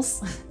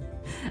angels.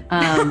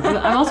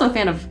 I'm also a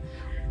fan of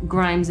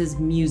Grimes's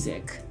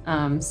music.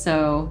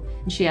 So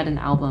and she had an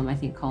album, I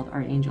think, called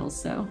Art Angels.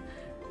 So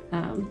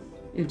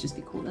it would just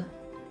be cool to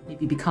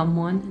maybe become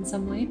one in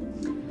some way.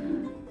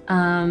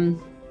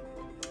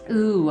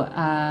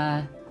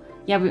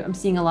 Yeah, I'm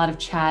seeing a lot of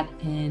chat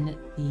in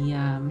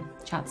the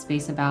chat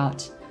space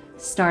about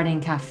starting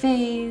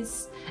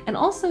cafes. And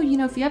also, you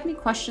know, if you have any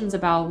questions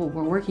about what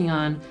we're working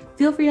on,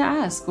 feel free to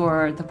ask,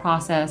 or the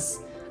process.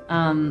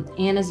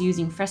 Anna's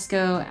using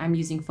Fresco, I'm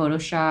using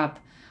Photoshop.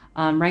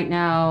 Right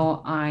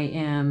now I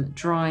am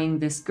drawing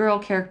this girl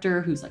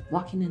character who's like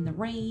walking in the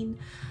rain.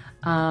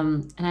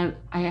 And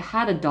I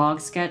had a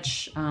dog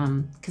sketch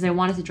because I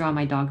wanted to draw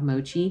my dog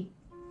Mochi.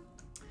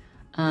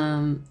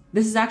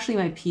 This is actually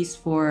my piece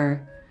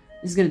for,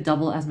 this is going to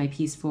double as my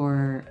piece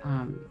for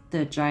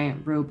the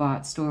Giant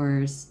Robot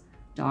Stores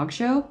dog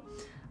show.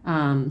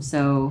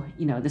 So,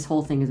 you know, this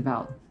whole thing is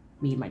about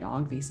me and my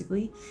dog,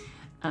 basically.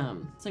 So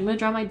I'm going to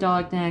draw my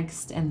dog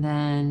next, and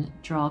then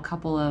draw a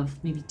couple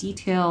of maybe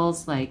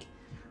details, like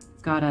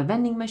I've got a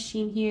vending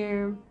machine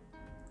here.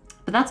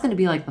 But that's going to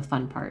be like the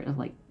fun part of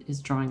like,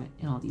 is drawing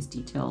in all these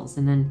details.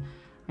 And then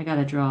I got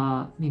to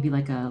draw maybe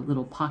like a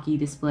little Pocky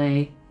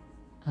display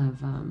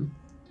of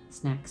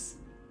snacks.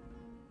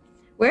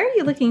 Where are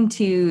you looking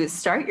to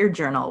start your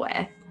journal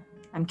with?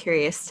 I'm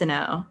curious to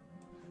know.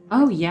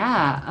 Oh,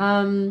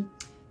 yeah.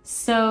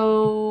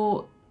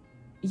 So,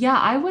 yeah,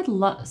 I would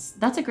love,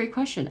 that's a great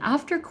question.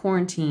 After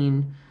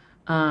quarantine,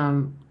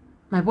 my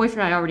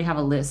boyfriend and I already have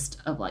a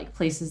list of like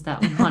places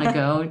that we want to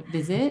go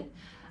visit.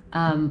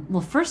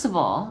 Well, first of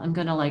all, I'm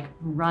going to like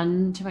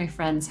run to my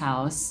friend's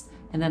house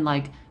and then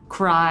like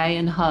cry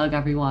and hug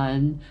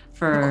everyone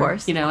for,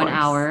 you know, an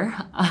hour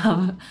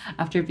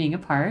after being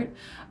apart.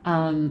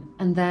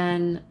 And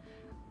then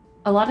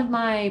a lot of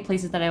my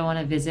places that I want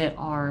to visit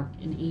are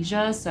in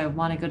Asia. So I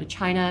want to go to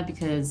China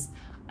because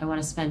I want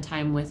to spend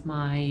time with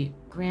my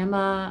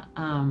grandma,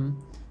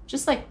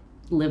 just like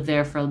live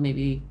there for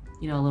maybe,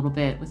 you know, a little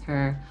bit with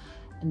her.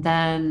 And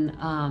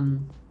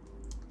then,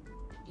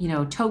 you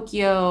know,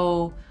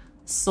 Tokyo,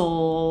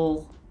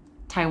 Seoul,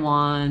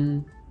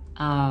 Taiwan,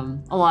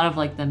 a lot of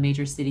like the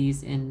major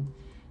cities in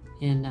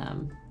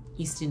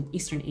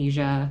Eastern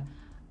Asia.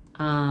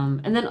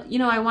 And then, you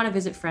know, I want to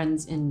visit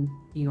friends in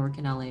New York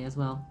and LA as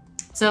well.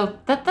 So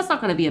that's not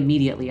going to be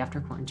immediately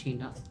after quarantine.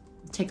 It'll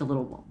take a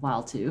little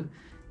while to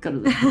go to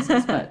the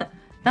places, but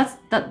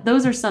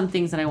those are some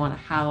things that I want to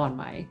have on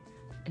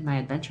in my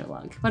adventure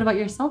log. What about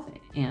yourself,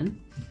 Anne?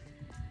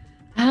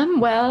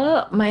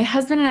 Well, my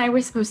husband and I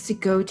were supposed to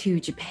go to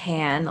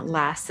Japan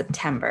last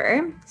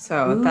September.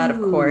 So that, of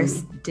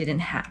course, didn't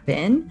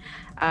happen.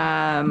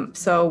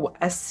 So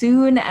as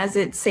soon as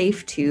it's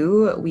safe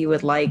to, we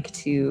would like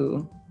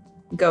to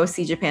go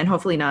see Japan.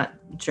 Hopefully not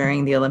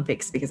during the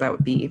Olympics, because that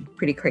would be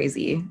pretty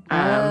crazy.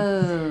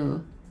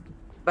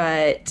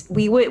 But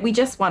we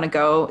just want to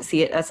go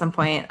see it at some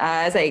point.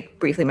 As I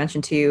briefly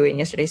mentioned to you in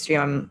yesterday's stream,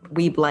 I'm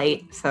Weeb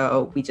Light,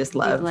 so we just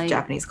love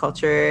Japanese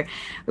culture.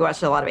 We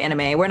watch a lot of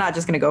anime. We're not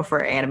just going to go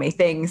for anime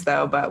things,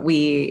 though, but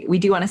we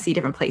do want to see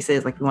different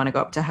places. Like we want to go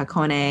up to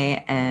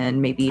Hakone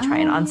and maybe try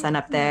an onsen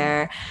up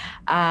there.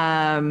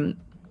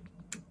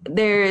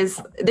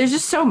 There's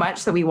just so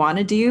much that we want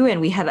to do,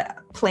 and we had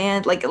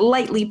planned, like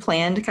lightly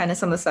planned kind of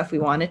some of the stuff we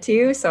wanted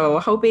to. So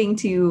hoping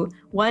to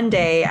one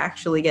day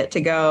actually get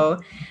to go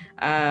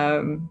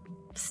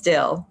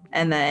still.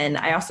 And then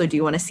I also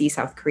do want to see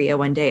South Korea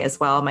one day as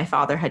well. My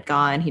father had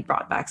gone, he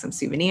brought back some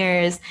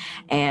souvenirs,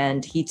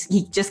 and he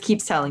just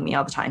keeps telling me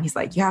all the time. He's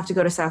like, you have to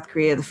go to South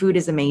Korea. The food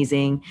is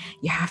amazing.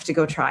 You have to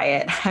go try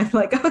it. I'm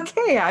like,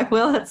 okay, I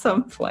will at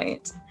some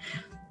point.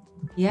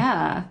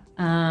 Yeah.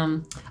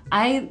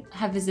 I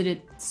have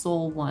visited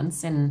Seoul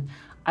once, and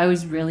I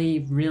was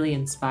really, really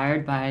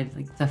inspired by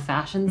like the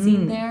fashion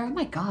scene there. Oh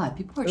my God,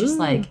 people are just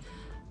like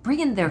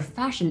bringing their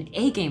fashion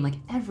A game like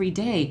every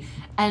day.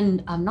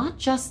 And not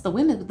just the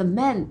women, but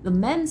the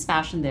men's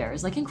fashion there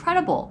is like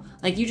incredible.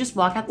 Like you just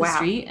walk out the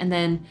street and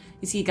then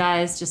you see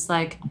guys just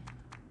like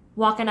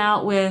walking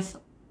out with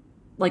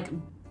like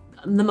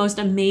the most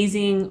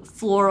amazing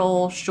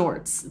floral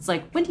shorts. It's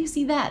like, when do you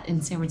see that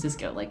in San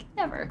Francisco? Like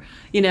never,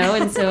 you know?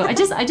 And so I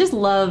just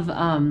love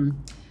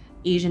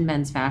Asian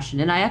men's fashion.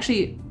 And I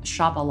actually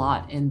shop a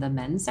lot in the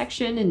men's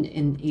section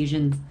in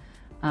Asian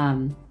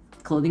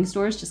clothing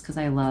stores, just because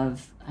I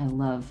love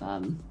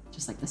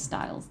just like the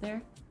styles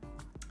there.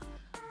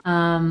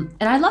 And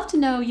I'd love to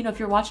know, you know, if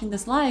you're watching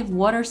this live,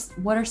 what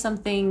are some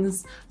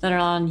things that are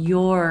on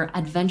your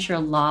adventure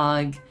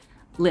log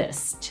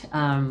list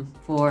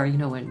for, you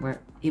know, when we're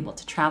able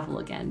to travel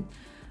again.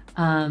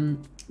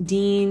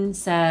 Dean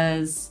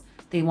says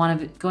they want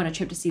to go on a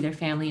trip to see their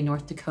family in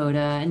North Dakota.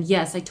 And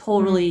yes, that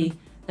totally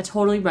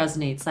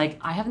resonates. Like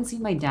I haven't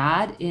seen my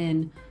dad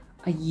in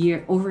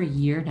over a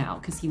year now,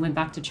 because he went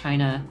back to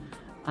China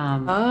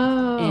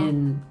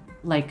in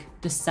like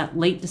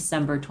late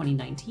December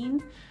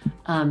 2019.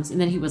 And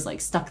then he was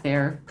like stuck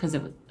there because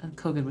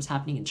COVID was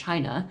happening in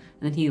China,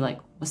 and then he like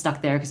was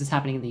stuck there because it's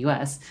happening in the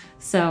US.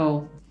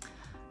 So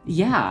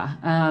yeah,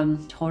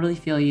 totally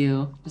feel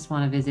you. Just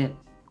want to visit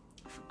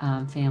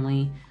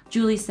family.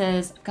 Julie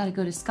says, I've got to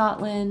go to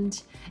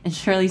Scotland. And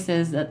Shirley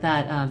says that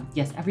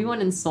yes,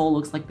 everyone in Seoul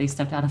looks like they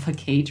stepped out of a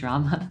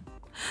K-drama.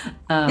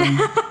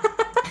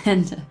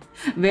 And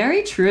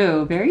very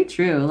true, very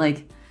true.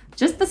 Like,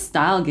 just the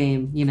style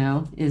game, you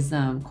know, is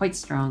quite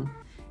strong.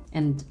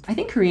 And I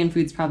think Korean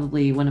food's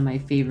probably one of my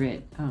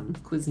favorite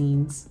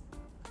cuisines.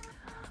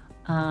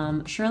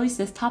 Shirley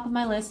says, top of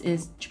my list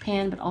is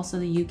Japan, but also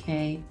the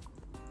UK.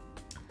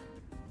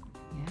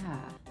 Yeah.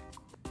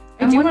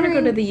 I do want to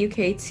go to the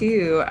UK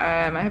too.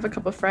 I have a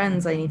couple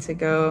friends I need to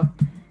go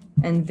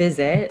and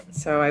visit,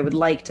 so I would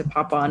like to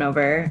pop on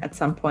over at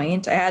some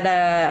point. I had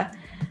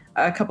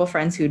a couple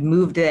friends who'd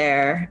moved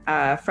there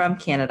from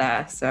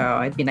Canada, so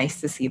it'd be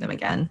nice to see them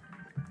again.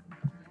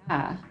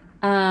 Yeah.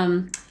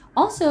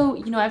 Also,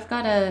 you know, I've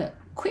got a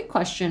quick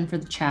question for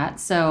the chat.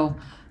 So,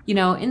 you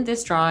know, in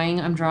this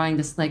drawing, I'm drawing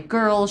this like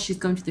girl. She's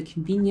going to the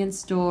convenience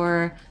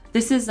store.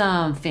 This is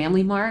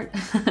Family Mart,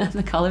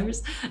 the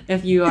colors.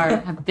 If you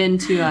have been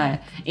to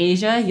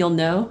Asia, you'll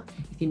know.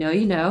 If you know,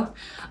 you know.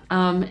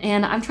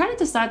 And I'm trying to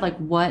decide like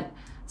what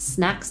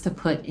snacks to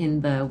put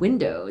in the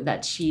window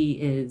that she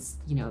is,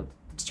 you know,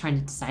 trying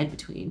to decide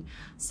between.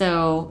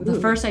 So the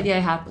first idea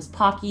I had was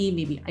Pocky,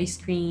 maybe ice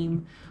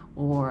cream,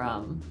 or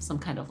some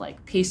kind of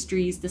like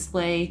pastries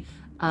display.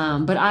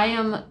 But I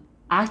am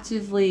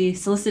actively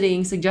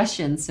soliciting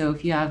suggestions. So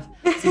if you have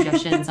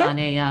suggestions on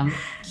a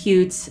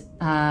cute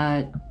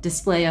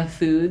display of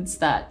foods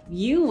that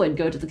you would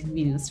go to the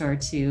convenience store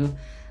to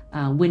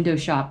window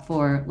shop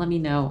for, let me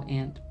know,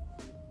 and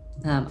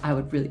I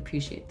would really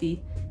appreciate the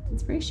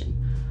inspiration.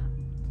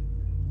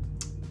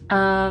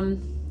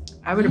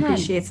 I would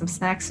appreciate some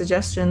snack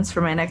suggestions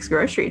for my next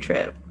grocery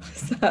trip.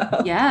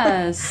 So.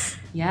 Yes,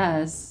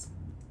 yes.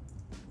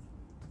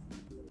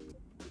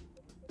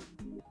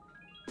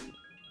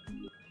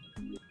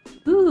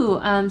 Ooh,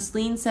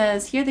 Celine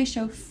says, here they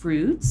show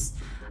fruits.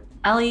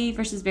 Ellie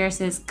versus Bear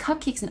says,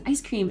 cupcakes and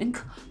ice cream. And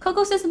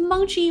Coco says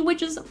mochi,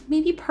 which is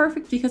maybe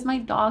perfect because my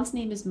dog's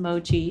name is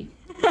Mochi.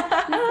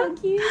 So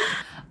cute.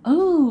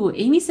 Oh,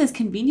 Amy says,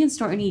 convenience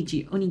store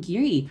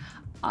onigiri.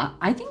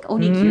 I think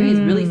onigiri is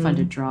really fun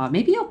to draw.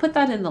 Maybe I'll put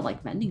that in the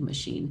like vending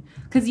machine.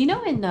 Because you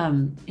know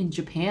in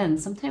Japan,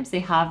 sometimes they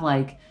have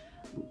like,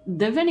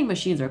 the vending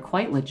machines are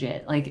quite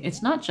legit. Like,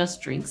 it's not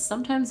just drinks.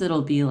 Sometimes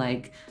it'll be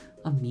like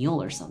a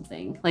meal or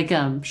something, like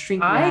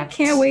shrink wrapped. I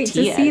can't wait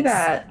to see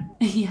that.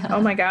 Yeah. Oh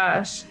my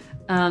gosh.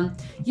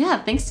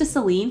 Yeah, thanks to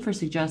Celine for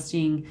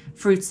suggesting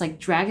fruits like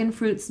dragon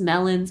fruits,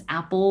 melons,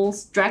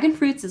 apples. Dragon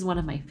fruits is one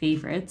of my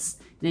favorites,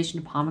 in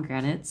addition to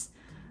pomegranates.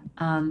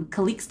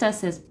 Calixta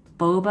says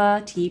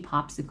boba tea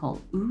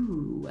popsicle.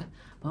 Ooh,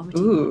 boba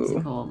tea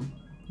popsicle.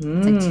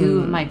 It's like two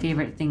of my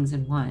favorite things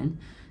in one.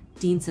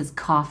 Dean says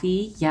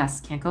coffee. Yes,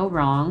 can't go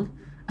wrong.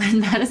 And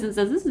Madison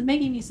says, this is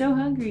making me so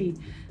hungry.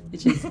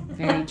 Which is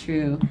very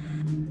true.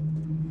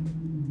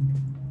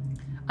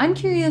 I'm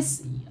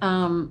curious,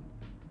 and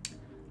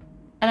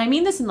I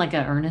mean this in like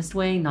an earnest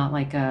way, not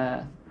like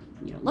a,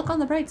 you know, look on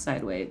the bright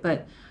side way,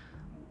 but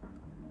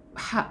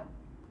how,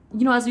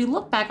 you know, as we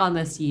look back on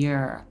this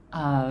year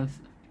of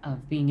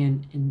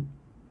being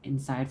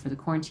inside for the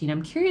quarantine,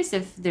 I'm curious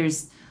if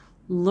there's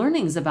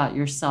learnings about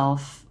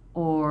yourself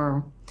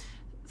or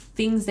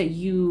things that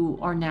you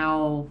are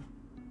now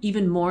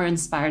even more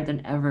inspired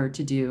than ever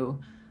to do.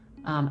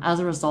 As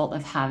a result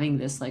of having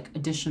this like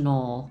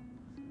additional,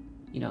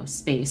 you know,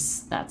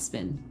 space that's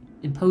been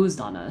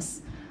imposed on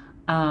us.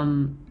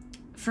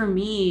 For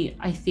me,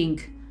 I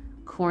think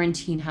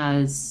quarantine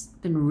has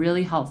been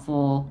really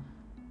helpful,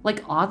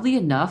 like oddly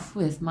enough,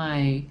 with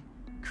my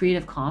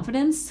creative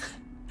confidence,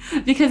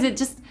 because it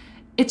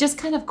just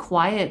kind of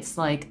quiets,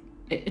 like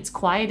it's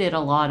quieted a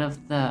lot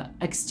of the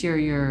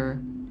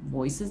exterior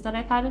voices that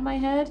I've had in my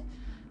head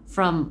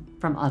from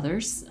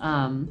others.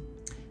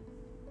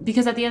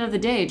 Because at the end of the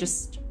day, it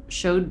just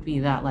showed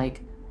me that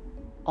like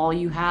all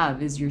you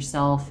have is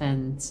yourself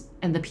and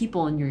the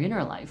people in your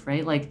inner life,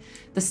 right? Like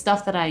the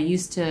stuff that I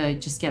used to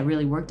just get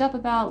really worked up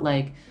about,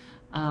 like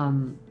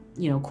you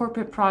know,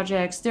 corporate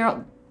projects.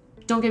 Don't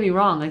get me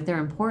wrong, like they're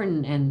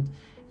important and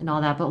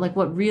all that, but like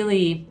what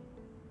really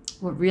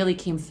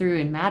came through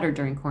and mattered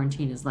during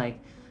quarantine is like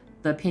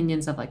the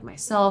opinions of like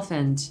myself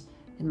and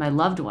my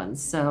loved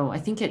ones. So I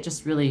think it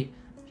just really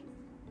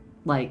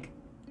like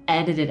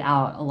edited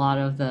out a lot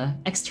of the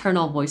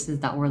external voices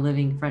that were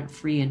living rent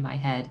free in my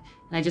head.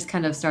 And I just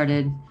kind of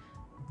started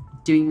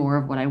doing more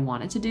of what I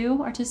wanted to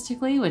do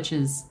artistically, which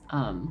is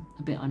a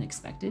bit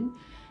unexpected.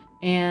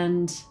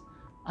 And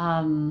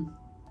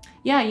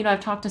yeah, you know,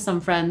 I've talked to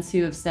some friends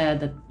who have said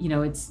that, you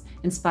know, it's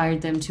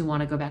inspired them to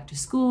want to go back to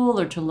school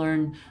or to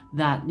learn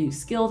that new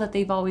skill that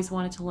they've always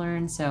wanted to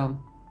learn. So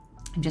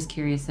I'm just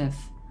curious if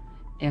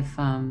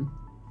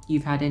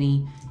you've had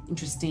any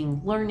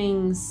interesting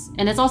learnings,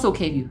 and it's also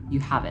okay if you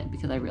haven't,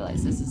 because I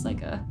realize this is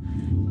like a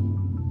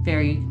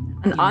very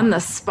An on the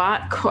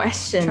spot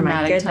question.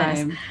 Traumatic My goodness.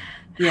 time.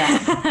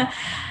 Yeah.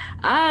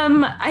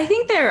 I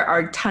think there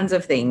are tons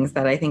of things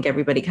that I think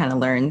everybody kind of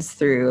learns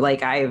through.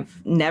 Like, I've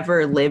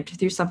never lived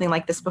through something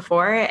like this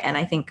before. And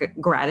I think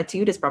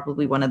gratitude is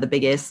probably one of the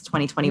biggest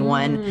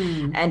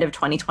 2021 end of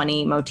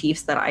 2020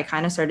 motifs that I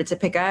kind of started to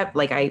pick up.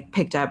 Like, I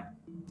picked up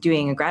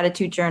doing a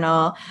gratitude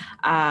journal.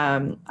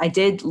 I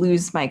did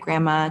lose my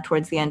grandma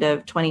towards the end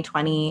of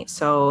 2020.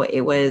 So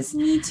it was,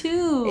 Me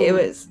too. it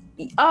was,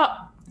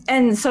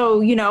 and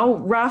so, you know,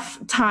 rough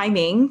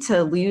timing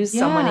to lose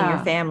someone in your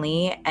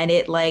family. And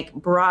it like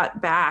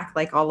brought back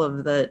like all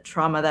of the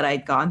trauma that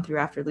I'd gone through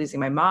after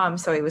losing my mom.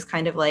 So it was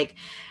kind of like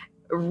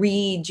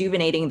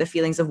rejuvenating the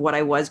feelings of what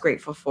I was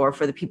grateful for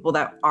the people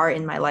that are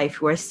in my life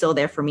who are still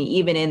there for me,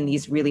 even in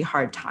these really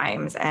hard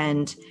times.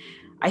 And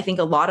I think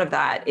a lot of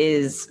that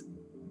is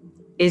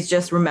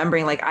just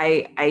remembering, like,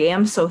 I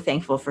am so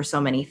thankful for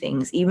so many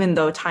things, even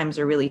though times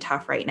are really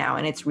tough right now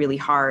and it's really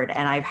hard.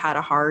 And I've had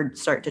a hard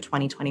start to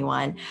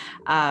 2021.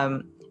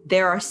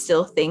 There are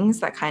still things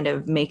that kind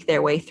of make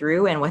their way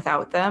through, and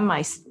without them,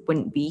 I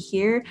wouldn't be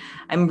here.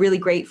 I'm really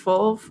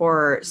grateful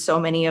for so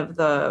many of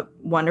the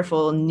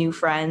wonderful new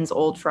friends,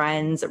 old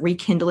friends,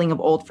 rekindling of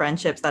old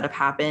friendships that have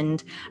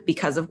happened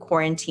because of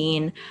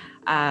quarantine.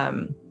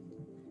 I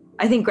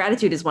think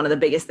gratitude is one of the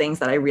biggest things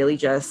that I really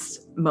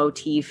just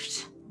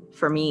motifed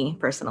for me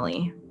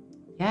personally.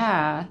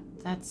 Yeah,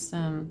 that's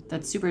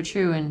super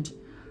true. And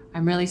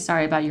I'm really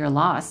sorry about your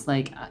loss.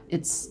 Like,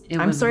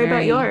 I'm sorry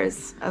about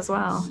yours as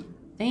well.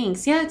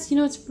 Thanks. Yeah, it's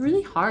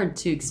really hard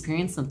to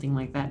experience something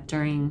like that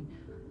during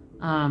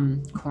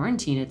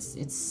quarantine.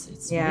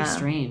 It's very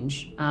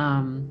strange.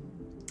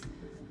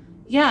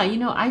 Yeah,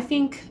 I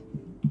think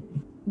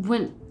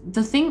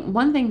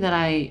one thing that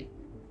I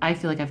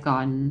feel like I've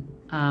gotten,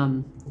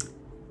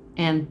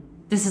 and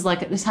this has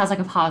like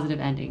a positive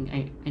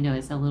ending. I know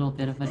it's a little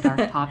bit of a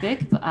dark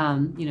topic, but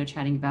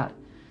chatting about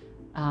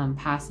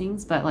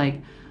passings, but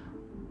like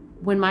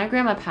when my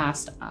grandma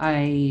passed,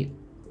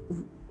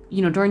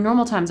 during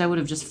normal times I would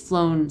have just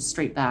flown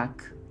straight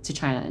back to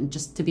China and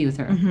just to be with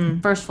her.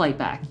 Mm-hmm. First flight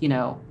back,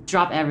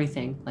 drop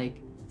everything.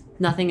 Like,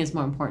 nothing is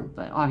more important,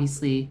 but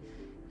obviously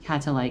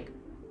had to like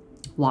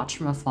watch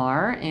from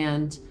afar.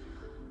 And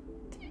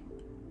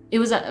it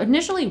was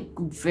initially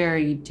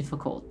very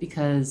difficult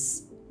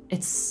because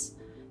it's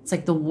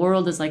like the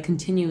world is like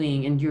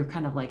continuing and you're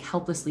kind of like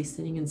helplessly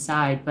sitting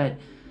inside. But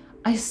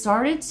I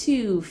started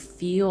to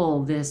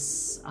feel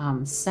this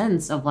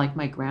sense of like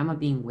my grandma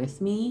being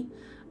with me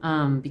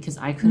because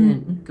I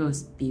couldn't go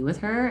be with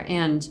her.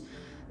 And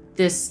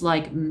this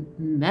like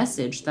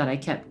message that I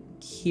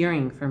kept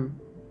hearing from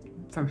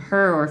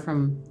her or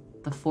from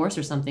the force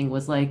or something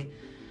was like,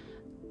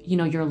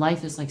 your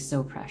life is like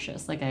so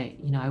precious. Like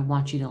I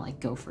want you to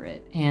like go for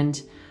it.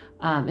 And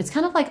it's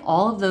kind of like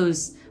all of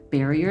those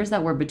barriers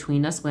that were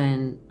between us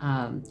when,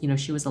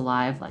 she was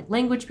alive, like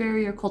language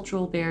barrier,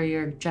 cultural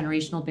barrier,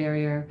 generational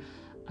barrier.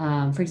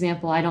 For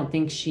example, I don't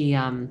think she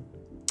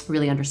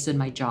really understood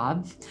my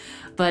job,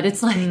 but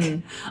it's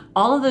like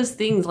all of those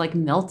things like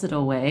melted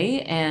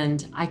away,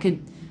 and I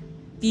could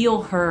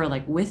feel her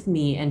like with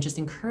me and just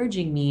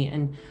encouraging me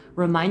and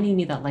reminding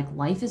me that like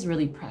life is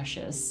really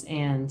precious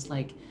and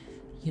like,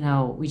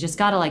 we just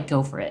gotta like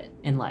go for it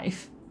in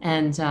life.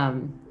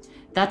 And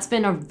that's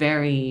been a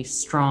very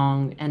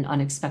strong and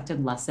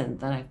unexpected lesson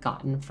that I've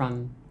gotten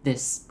from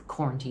this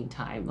quarantine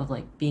time of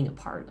like being a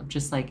part of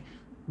just like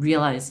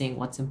realizing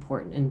what's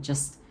important and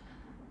just,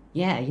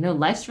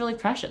 life's really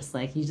precious.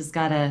 Like you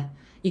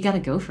gotta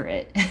go for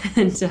it.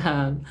 And,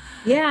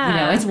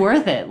 it's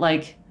worth it.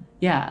 Like,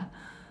 yeah.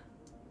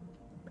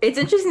 It's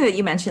interesting that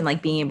you mentioned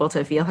like being able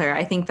to feel her.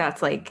 I think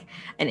that's like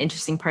an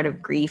interesting part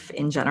of grief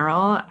in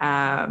general,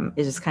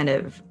 is just kind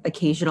of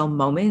occasional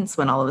moments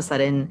when all of a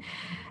sudden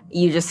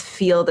you just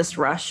feel this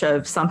rush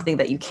of something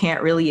that you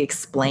can't really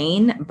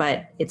explain,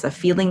 but it's a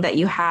feeling that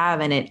you have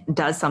and it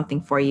does something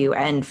for you.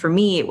 And for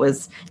me, it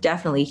was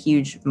definitely a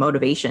huge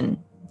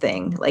motivation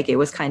thing. Like it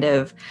was kind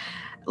of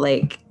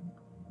like,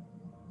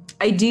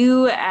 I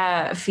do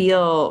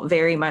feel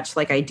very much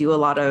like I do a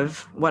lot of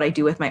what I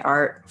do with my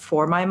art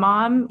for my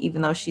mom,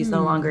 even though she's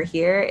no longer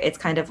here. It's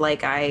kind of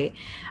like I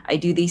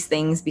do these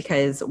things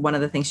because one of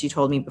the things she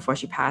told me before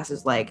she passed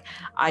is like,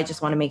 I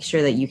just want to make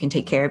sure that you can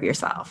take care of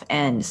yourself.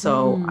 And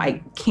so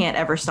I can't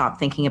ever stop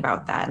thinking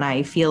about that. And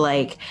I feel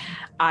like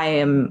I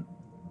am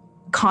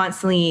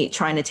constantly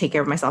trying to take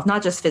care of myself,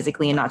 not just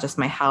physically and not just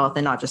my health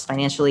and not just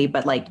financially,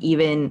 but like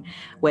even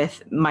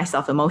with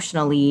myself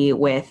emotionally,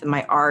 with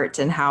my art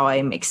and how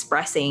I'm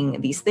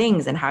expressing these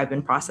things and how I've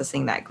been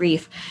processing that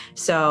grief.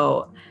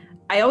 So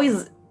I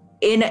always,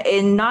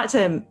 in not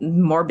to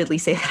morbidly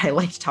say that I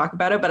like to talk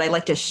about it, but I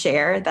like to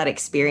share that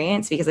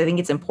experience because I think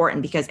it's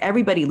important because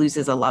everybody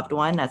loses a loved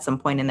one at some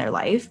point in their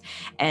life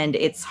and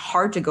it's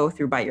hard to go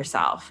through by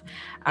yourself.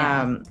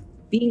 Yeah.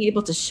 Being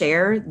able to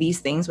share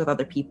these things with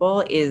other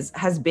people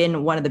has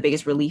been one of the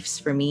biggest reliefs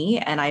for me.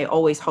 And I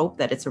always hope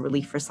that it's a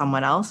relief for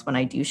someone else when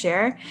I do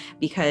share,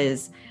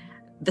 because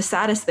the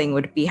saddest thing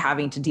would be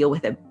having to deal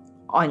with it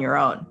on your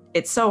own.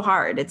 it's so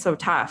hard. It's so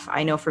tough.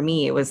 I know for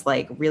me, it was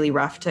like really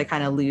rough to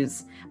kind of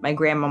lose my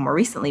grandma more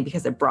recently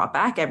because it brought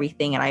back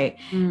everything. And I,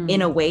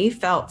 in a way,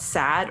 felt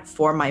sad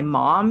for my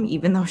mom,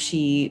 even though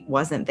she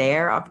wasn't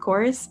there, of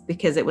course,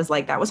 because it was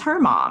like, that was her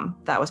mom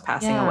that was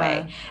passing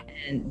away.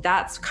 And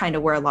that's kind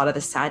of where a lot of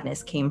the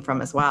sadness came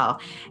from as well.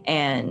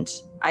 And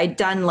I'd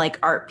done like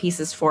art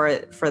pieces for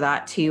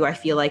that too. I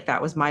feel like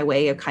that was my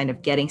way of kind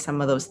of getting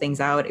some of those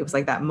things out. It was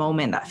like that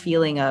moment, that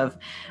feeling of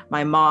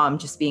my mom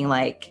just being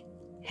like,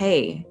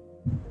 hey,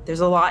 there's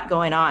a lot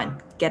going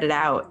on, get it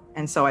out.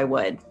 And so I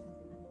would.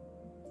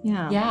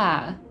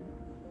 Yeah.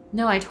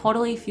 No, I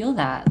totally feel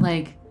that.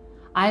 Like,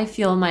 I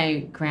feel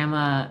my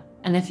grandma,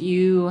 and if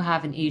you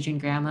have an aging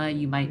grandma,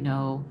 you might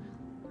know,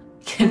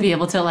 can be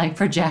able to like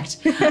project.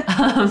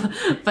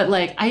 But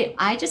like,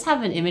 I just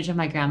have an image of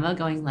my grandma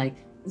going like,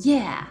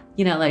 yeah,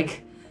 you know,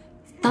 like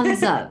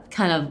thumbs up,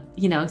 kind of,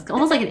 you know, it's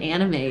almost like an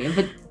anime,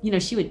 but you know,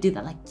 she would do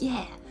that like,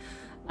 yeah.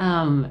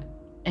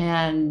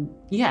 And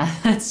yeah,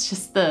 that's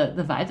just the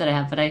vibe that I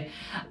have. But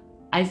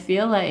I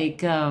feel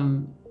like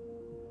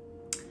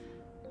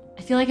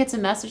it's a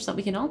message that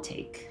we can all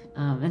take.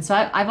 And so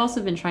I've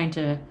also been trying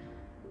to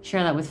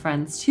share that with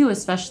friends too,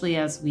 especially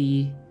as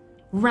we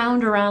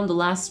round around the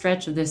last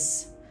stretch of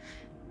this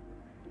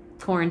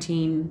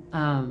quarantine,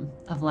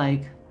 of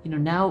like, you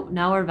know,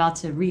 now we're about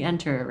to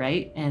re-enter,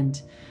 right?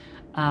 And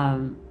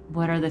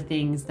what are the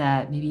things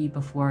that maybe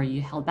before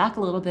you held back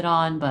a little bit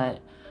on,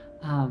 but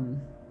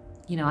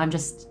you know,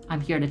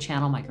 I'm here to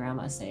channel my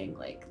grandma saying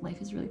like,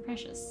 life is really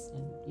precious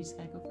and you just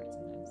gotta go for it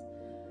sometimes.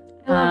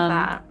 I love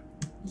that.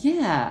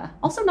 Yeah.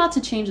 Also, not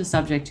to change the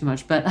subject too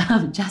much, but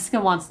Jessica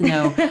wants to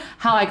know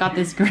how I got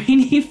this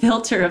grainy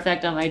filter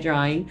effect on my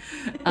drawing.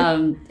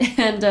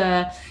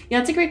 Yeah,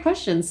 it's a great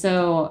question.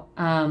 So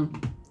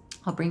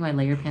I'll bring my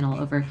layer panel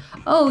over.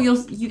 Oh,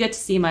 you get to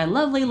see my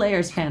lovely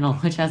layers panel,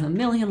 which has a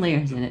million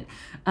layers in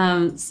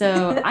it.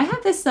 So I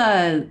have this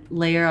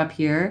layer up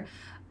here,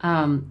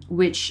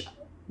 which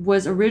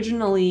was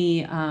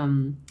originally, let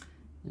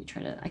me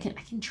try to, I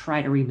can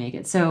try to remake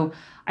it. So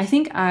I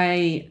think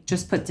I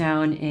just put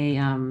down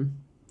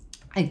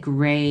a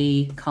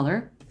gray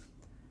color,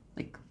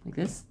 like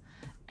this.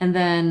 And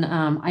then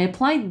I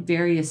applied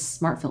various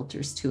smart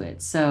filters to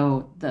it.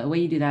 So the way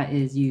you do that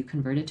is you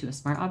convert it to a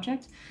smart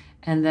object.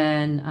 And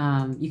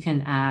then you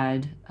can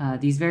add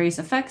these various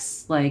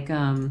effects, like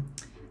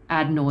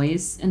add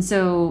noise. And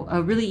so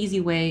a really easy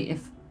way,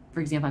 if,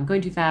 for example, I'm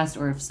going too fast,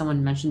 or if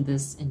someone mentioned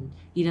this and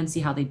you didn't see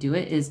how they do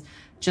it, is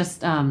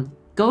just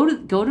go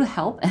to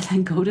help and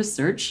then go to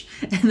search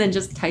and then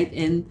just type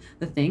in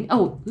the thing.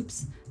 Oh,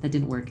 oops, that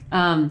didn't work.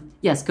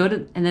 Yes, go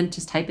to, and then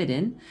just type it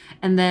in,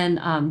 and then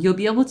you'll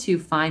be able to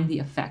find the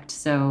effect.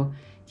 So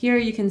here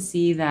you can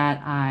see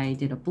that I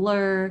did a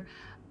blur.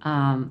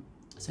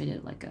 So I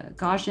did like a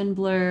Gaussian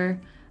blur.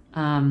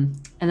 And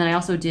then I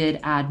also did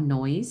add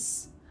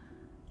noise.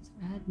 So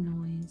add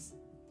noise.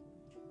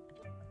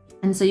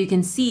 And so you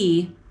can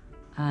see,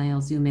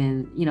 I'll zoom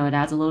in, you know, it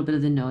adds a little bit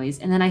of the noise.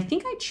 And then I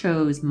think I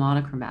chose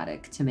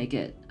monochromatic to make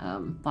it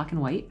black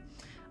and white.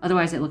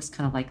 Otherwise it looks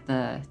kind of like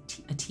a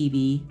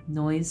TV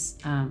noise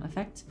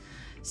effect.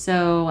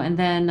 So, and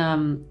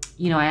then,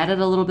 you know, I added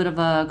a little bit of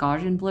a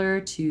Gaussian blur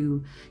to,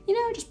 you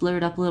know, just blur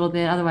it up a little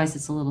bit. Otherwise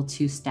it's a little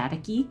too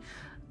staticky.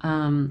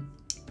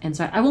 And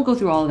so I won't go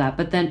through all of that,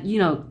 but then, you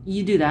know,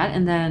 you do that,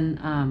 and then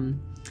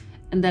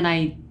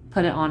I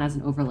put it on as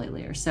an overlay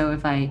layer. So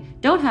if I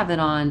don't have it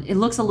on, it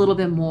looks a little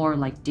bit more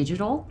like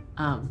digital,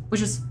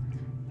 which is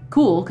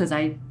cool because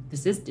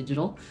this is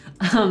digital.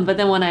 But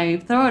then when I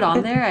throw it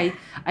on there,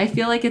 I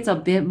feel like it's a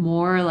bit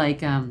more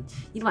like, you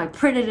know, I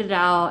printed it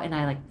out and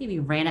I like maybe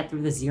ran it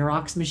through the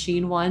Xerox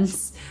machine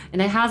once,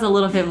 and it has a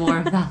little bit more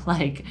of that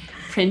like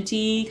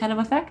printy kind of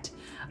effect.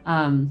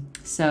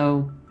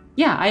 So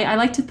yeah, I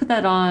like to put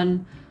that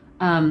on,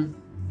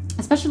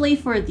 especially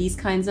for these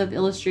kinds of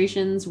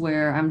illustrations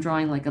where I'm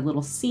drawing like a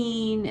little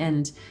scene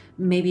and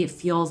maybe it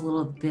feels a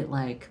little bit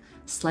like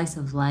slice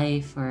of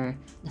life or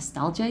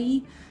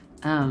nostalgia-y,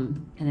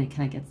 and it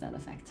kind of gets that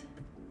effect.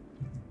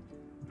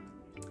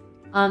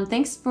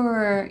 Thanks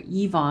for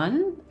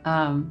Yvonne.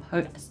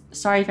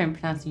 Sorry if I'm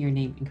pronouncing your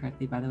name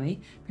incorrectly, by the way,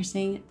 for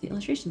saying the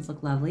illustrations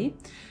look lovely.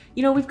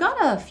 You know, we've got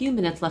a few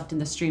minutes left in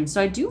the stream, so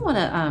I do want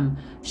to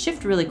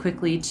shift really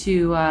quickly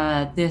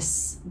to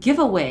this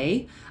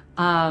giveaway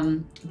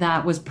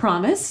that was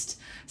promised.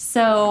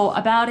 So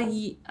about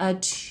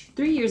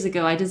 3 years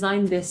ago, I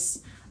designed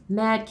this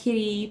Mad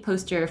Kitty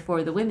poster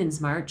for the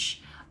Women's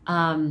March,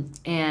 and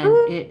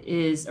it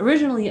is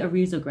originally a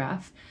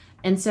risograph.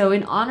 And so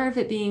in honor of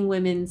it being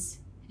Women's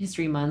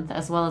History Month,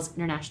 as well as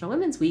International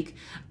Women's Week,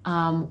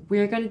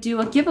 we're going to do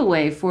a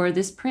giveaway for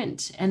this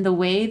print. And the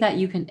way that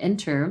you can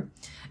enter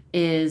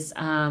is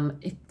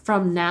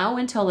from now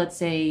until, let's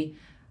say,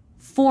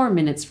 4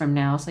 minutes from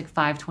now, it's like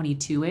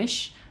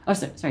 5:22-ish. Oh,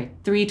 sorry,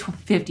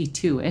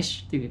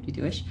 3:52-ish,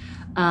 3:52-ish.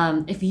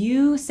 If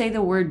you say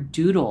the word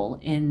doodle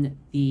in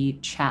the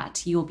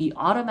chat, you will be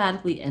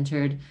automatically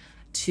entered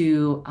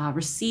to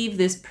receive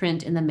this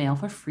print in the mail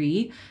for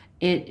free.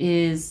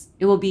 It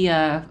will be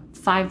a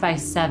 5 by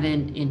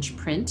 7 inch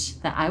print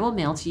that I will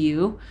mail to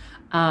you.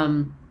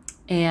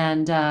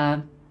 And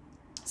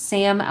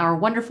Sam, our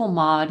wonderful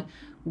mod,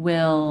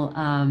 will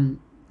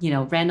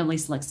randomly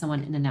select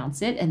someone and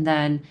announce it, and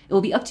then it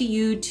will be up to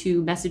you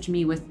to message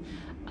me with,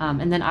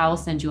 and then I will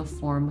send you a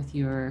form with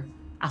your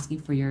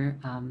asking for your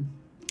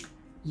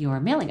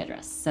mailing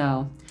address.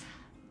 So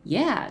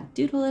yeah,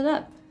 doodle it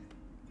up.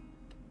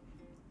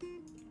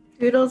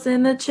 Doodles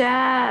in the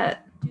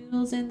chat.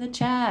 Doodles in the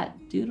chat.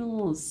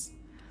 Doodles.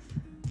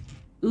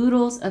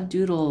 Oodles of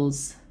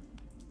doodles.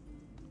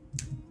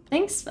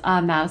 Thanks,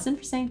 Madison,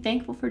 for saying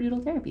thankful for doodle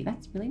therapy.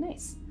 That's really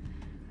nice.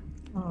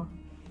 Oh.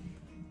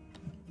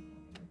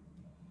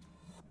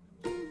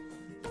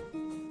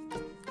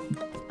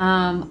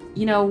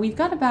 We've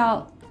got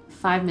about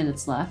 5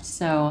 minutes left,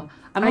 so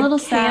I'm a little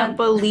sad. I can't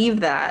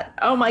believe that.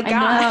 Oh my gosh.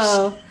 I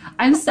know.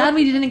 I'm sad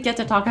we didn't get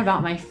to talk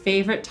about my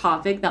favorite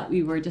topic that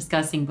we were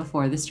discussing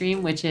before the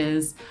stream, which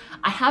is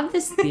I have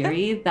this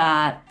theory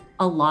that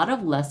a lot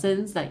of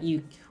lessons that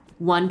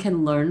one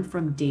can learn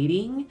from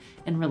dating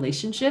and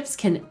relationships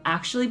can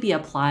actually be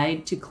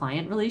applied to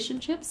client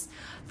relationships.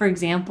 For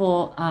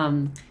example,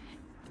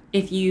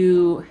 if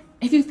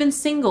you've been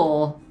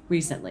single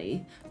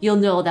recently, you'll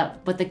know that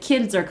what the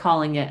kids are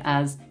calling it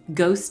as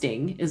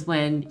ghosting is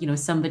when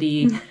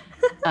somebody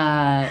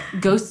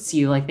ghosts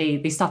you, like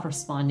they stop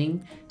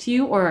responding to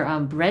you, or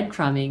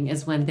breadcrumbing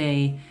is when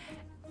they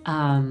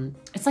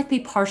it's like they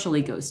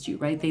partially ghost you,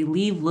 right? They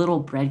leave little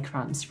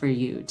breadcrumbs for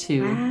you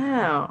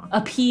to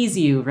appease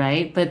you,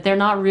 right? But they're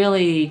not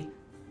really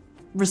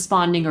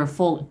responding or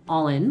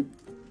all in.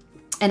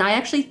 And I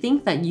actually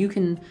think that you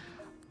can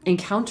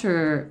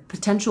encounter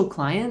potential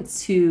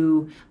clients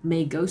who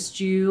may ghost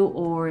you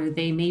or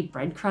they may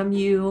breadcrumb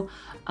you.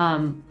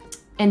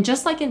 And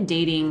just like in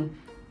dating,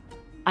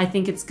 I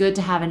think it's good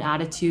to have an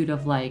attitude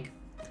of like,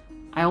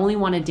 I only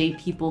want to date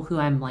people who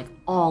I'm like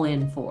all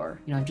in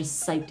for. I'm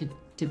just psyched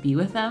to be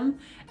with them.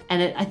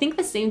 And I think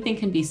the same thing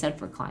can be said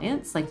for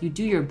clients. Like you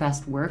do your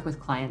best work with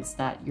clients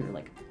that you're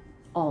like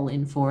all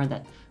in for,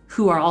 that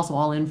who are also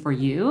all in for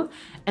you.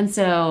 And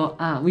so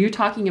we were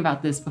talking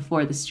about this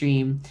before the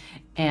stream,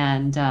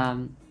 and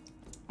I'm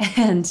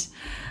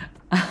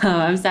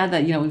sad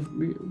that we've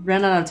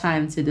run out of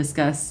time to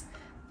discuss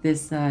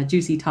this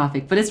juicy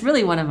topic, but it's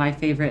really one of my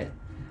favorite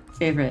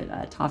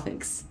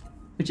topics,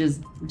 which is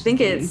I think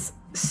it's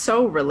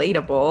so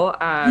relatable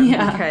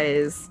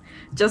because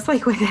just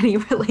like with any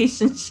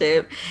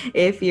relationship,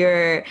 if you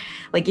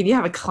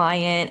have a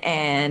client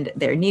and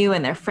they're new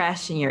and they're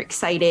fresh and you're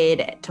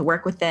excited to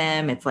work with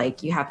them, it's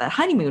like you have that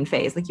honeymoon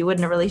phase like you would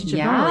in a relationship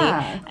normally.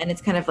 And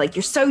it's kind of like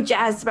you're so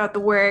jazzed about the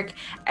work.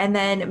 And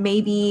then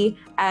maybe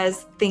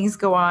as things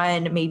go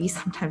on, maybe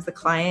sometimes the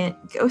client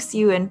ghosts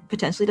you and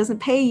potentially doesn't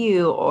pay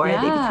you, or they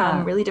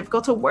become really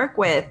difficult to work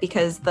with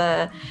because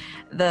the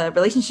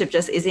relationship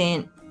just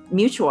isn't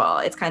mutual.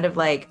 It's kind of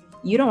like,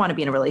 you don't want to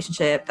be in a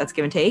relationship that's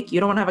give and take. You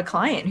don't want to have a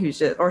client who's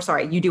just,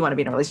 you do want to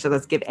be in a relationship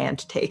that's give and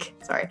take.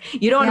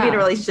 You don't want to be in a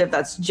relationship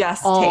that's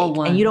just all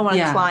take. And you don't want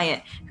a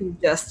client who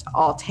just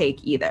all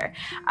take either.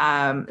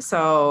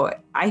 So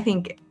I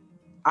think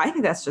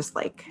that's just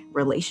like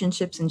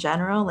relationships in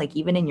general, like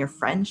even in your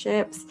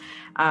friendships.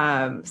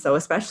 So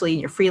especially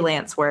in your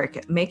freelance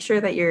work, make sure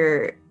that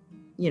you're,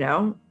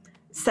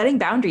 setting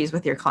boundaries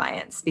with your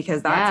clients,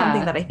 because that's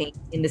something that I think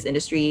in this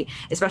industry,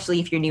 especially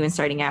if you're new and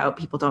starting out,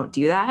 people don't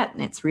do that.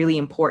 And it's really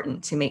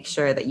important to make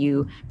sure that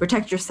you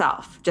protect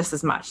yourself just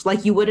as much.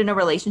 Like you would in a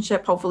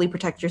relationship, hopefully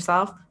protect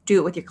yourself, do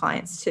it with your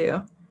clients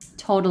too.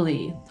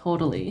 Totally.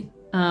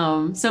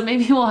 So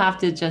maybe we'll have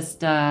to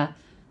just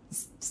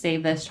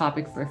save this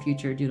topic for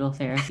future doodle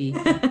therapy.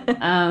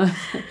 But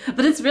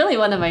it's really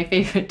one of my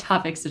favorite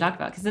topics to talk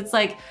about, because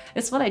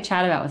it's what I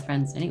chat about with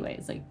friends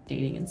anyways, like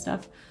dating and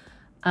stuff.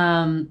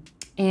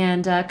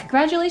 And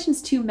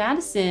congratulations to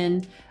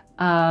Madison,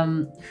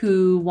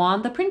 who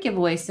won the print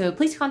giveaway. So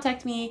please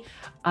contact me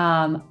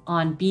on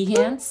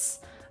Behance.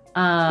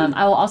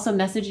 I will also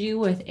message you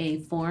with a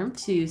form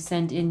to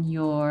send in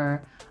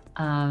your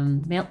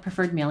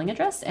preferred mailing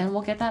address, and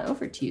we'll get that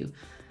over to you.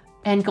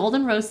 And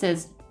Golden Rose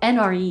says,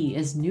 NRE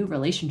is new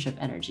relationship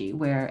energy,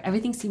 where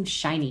everything seems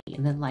shiny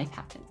and then life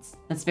happens.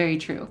 That's very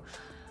true.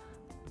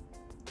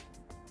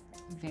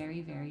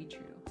 Very, very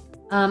true.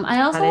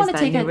 I also want to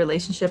take a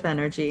relationship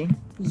energy.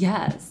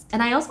 Yes.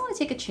 And I also want to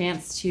take a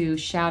chance to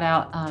shout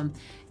out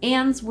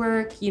Anne's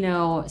work.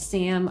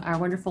 Sam, our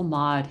wonderful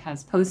mod,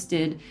 has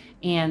posted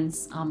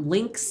Anne's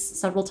links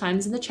several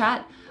times in the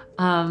chat.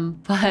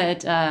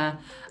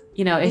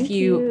 If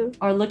you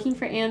are looking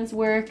for Anne's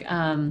work,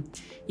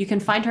 you can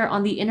find her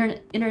on the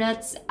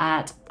internets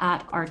at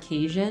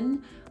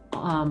Arcasian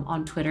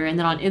on Twitter. And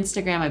then on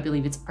Instagram, I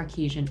believe it's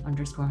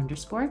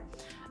Arcasian__.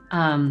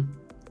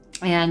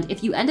 And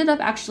if you ended up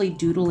actually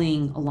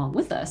doodling along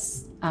with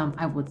us,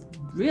 I would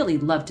really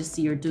love to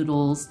see your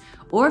doodles.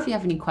 Or if you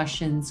have any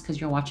questions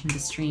because you're watching the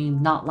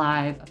stream, not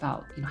live,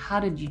 about how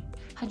did you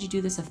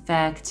do this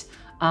effect,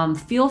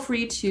 feel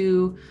free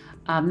to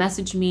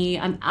message me.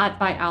 I'm at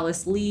by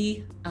Alice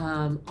Lee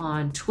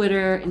on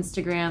Twitter,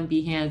 Instagram,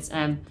 Behance, and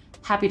I'm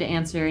happy to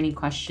answer any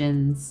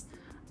questions,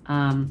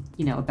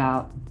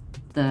 about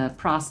the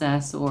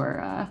process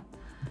or,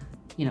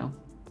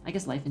 I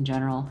guess life in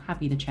general.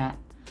 Happy to chat.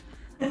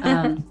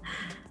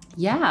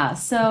 Yeah,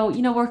 so,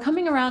 we're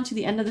coming around to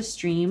the end of the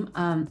stream.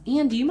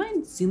 Anne, do you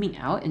mind zooming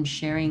out and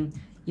sharing,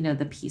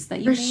 the piece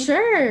that you made? For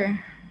sure.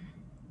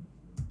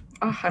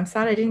 Oh, I'm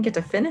sad I didn't get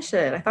to finish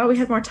it. I thought we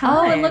had more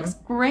time. Oh, it looks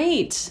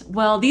great.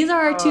 Well, these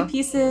are our two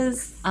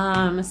pieces,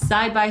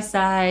 side by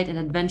side, an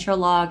adventure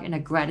log and a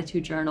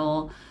gratitude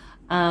journal.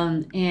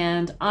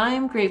 And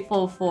I'm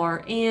grateful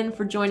for Anne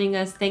for joining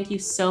us. Thank you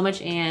so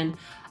much, Anne,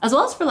 as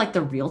well as for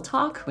the real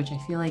talk, which I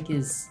feel like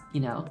is,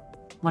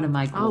 one of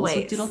my goals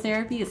with Doodle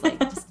Therapy is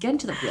just get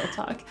into the real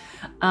talk.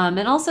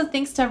 And also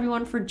thanks to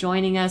everyone for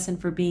joining us and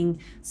for being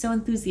so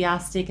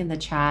enthusiastic in the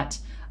chat.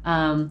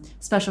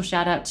 Special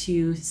shout out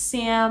to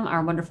Sam,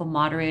 our wonderful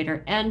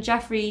moderator, and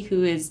Jeffrey,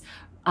 who is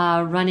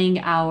running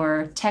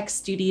our tech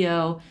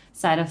studio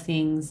side of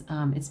things.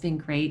 It's been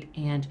great,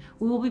 and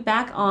we will be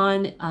back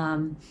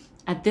on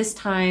at this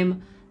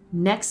time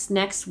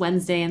next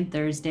Wednesday and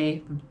Thursday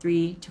from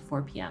 3 to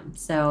 4 p.m.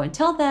 So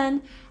until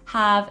then,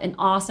 have an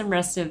awesome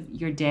rest of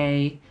your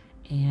day,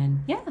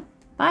 and yeah,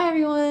 bye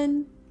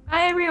everyone.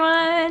 Bye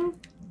everyone.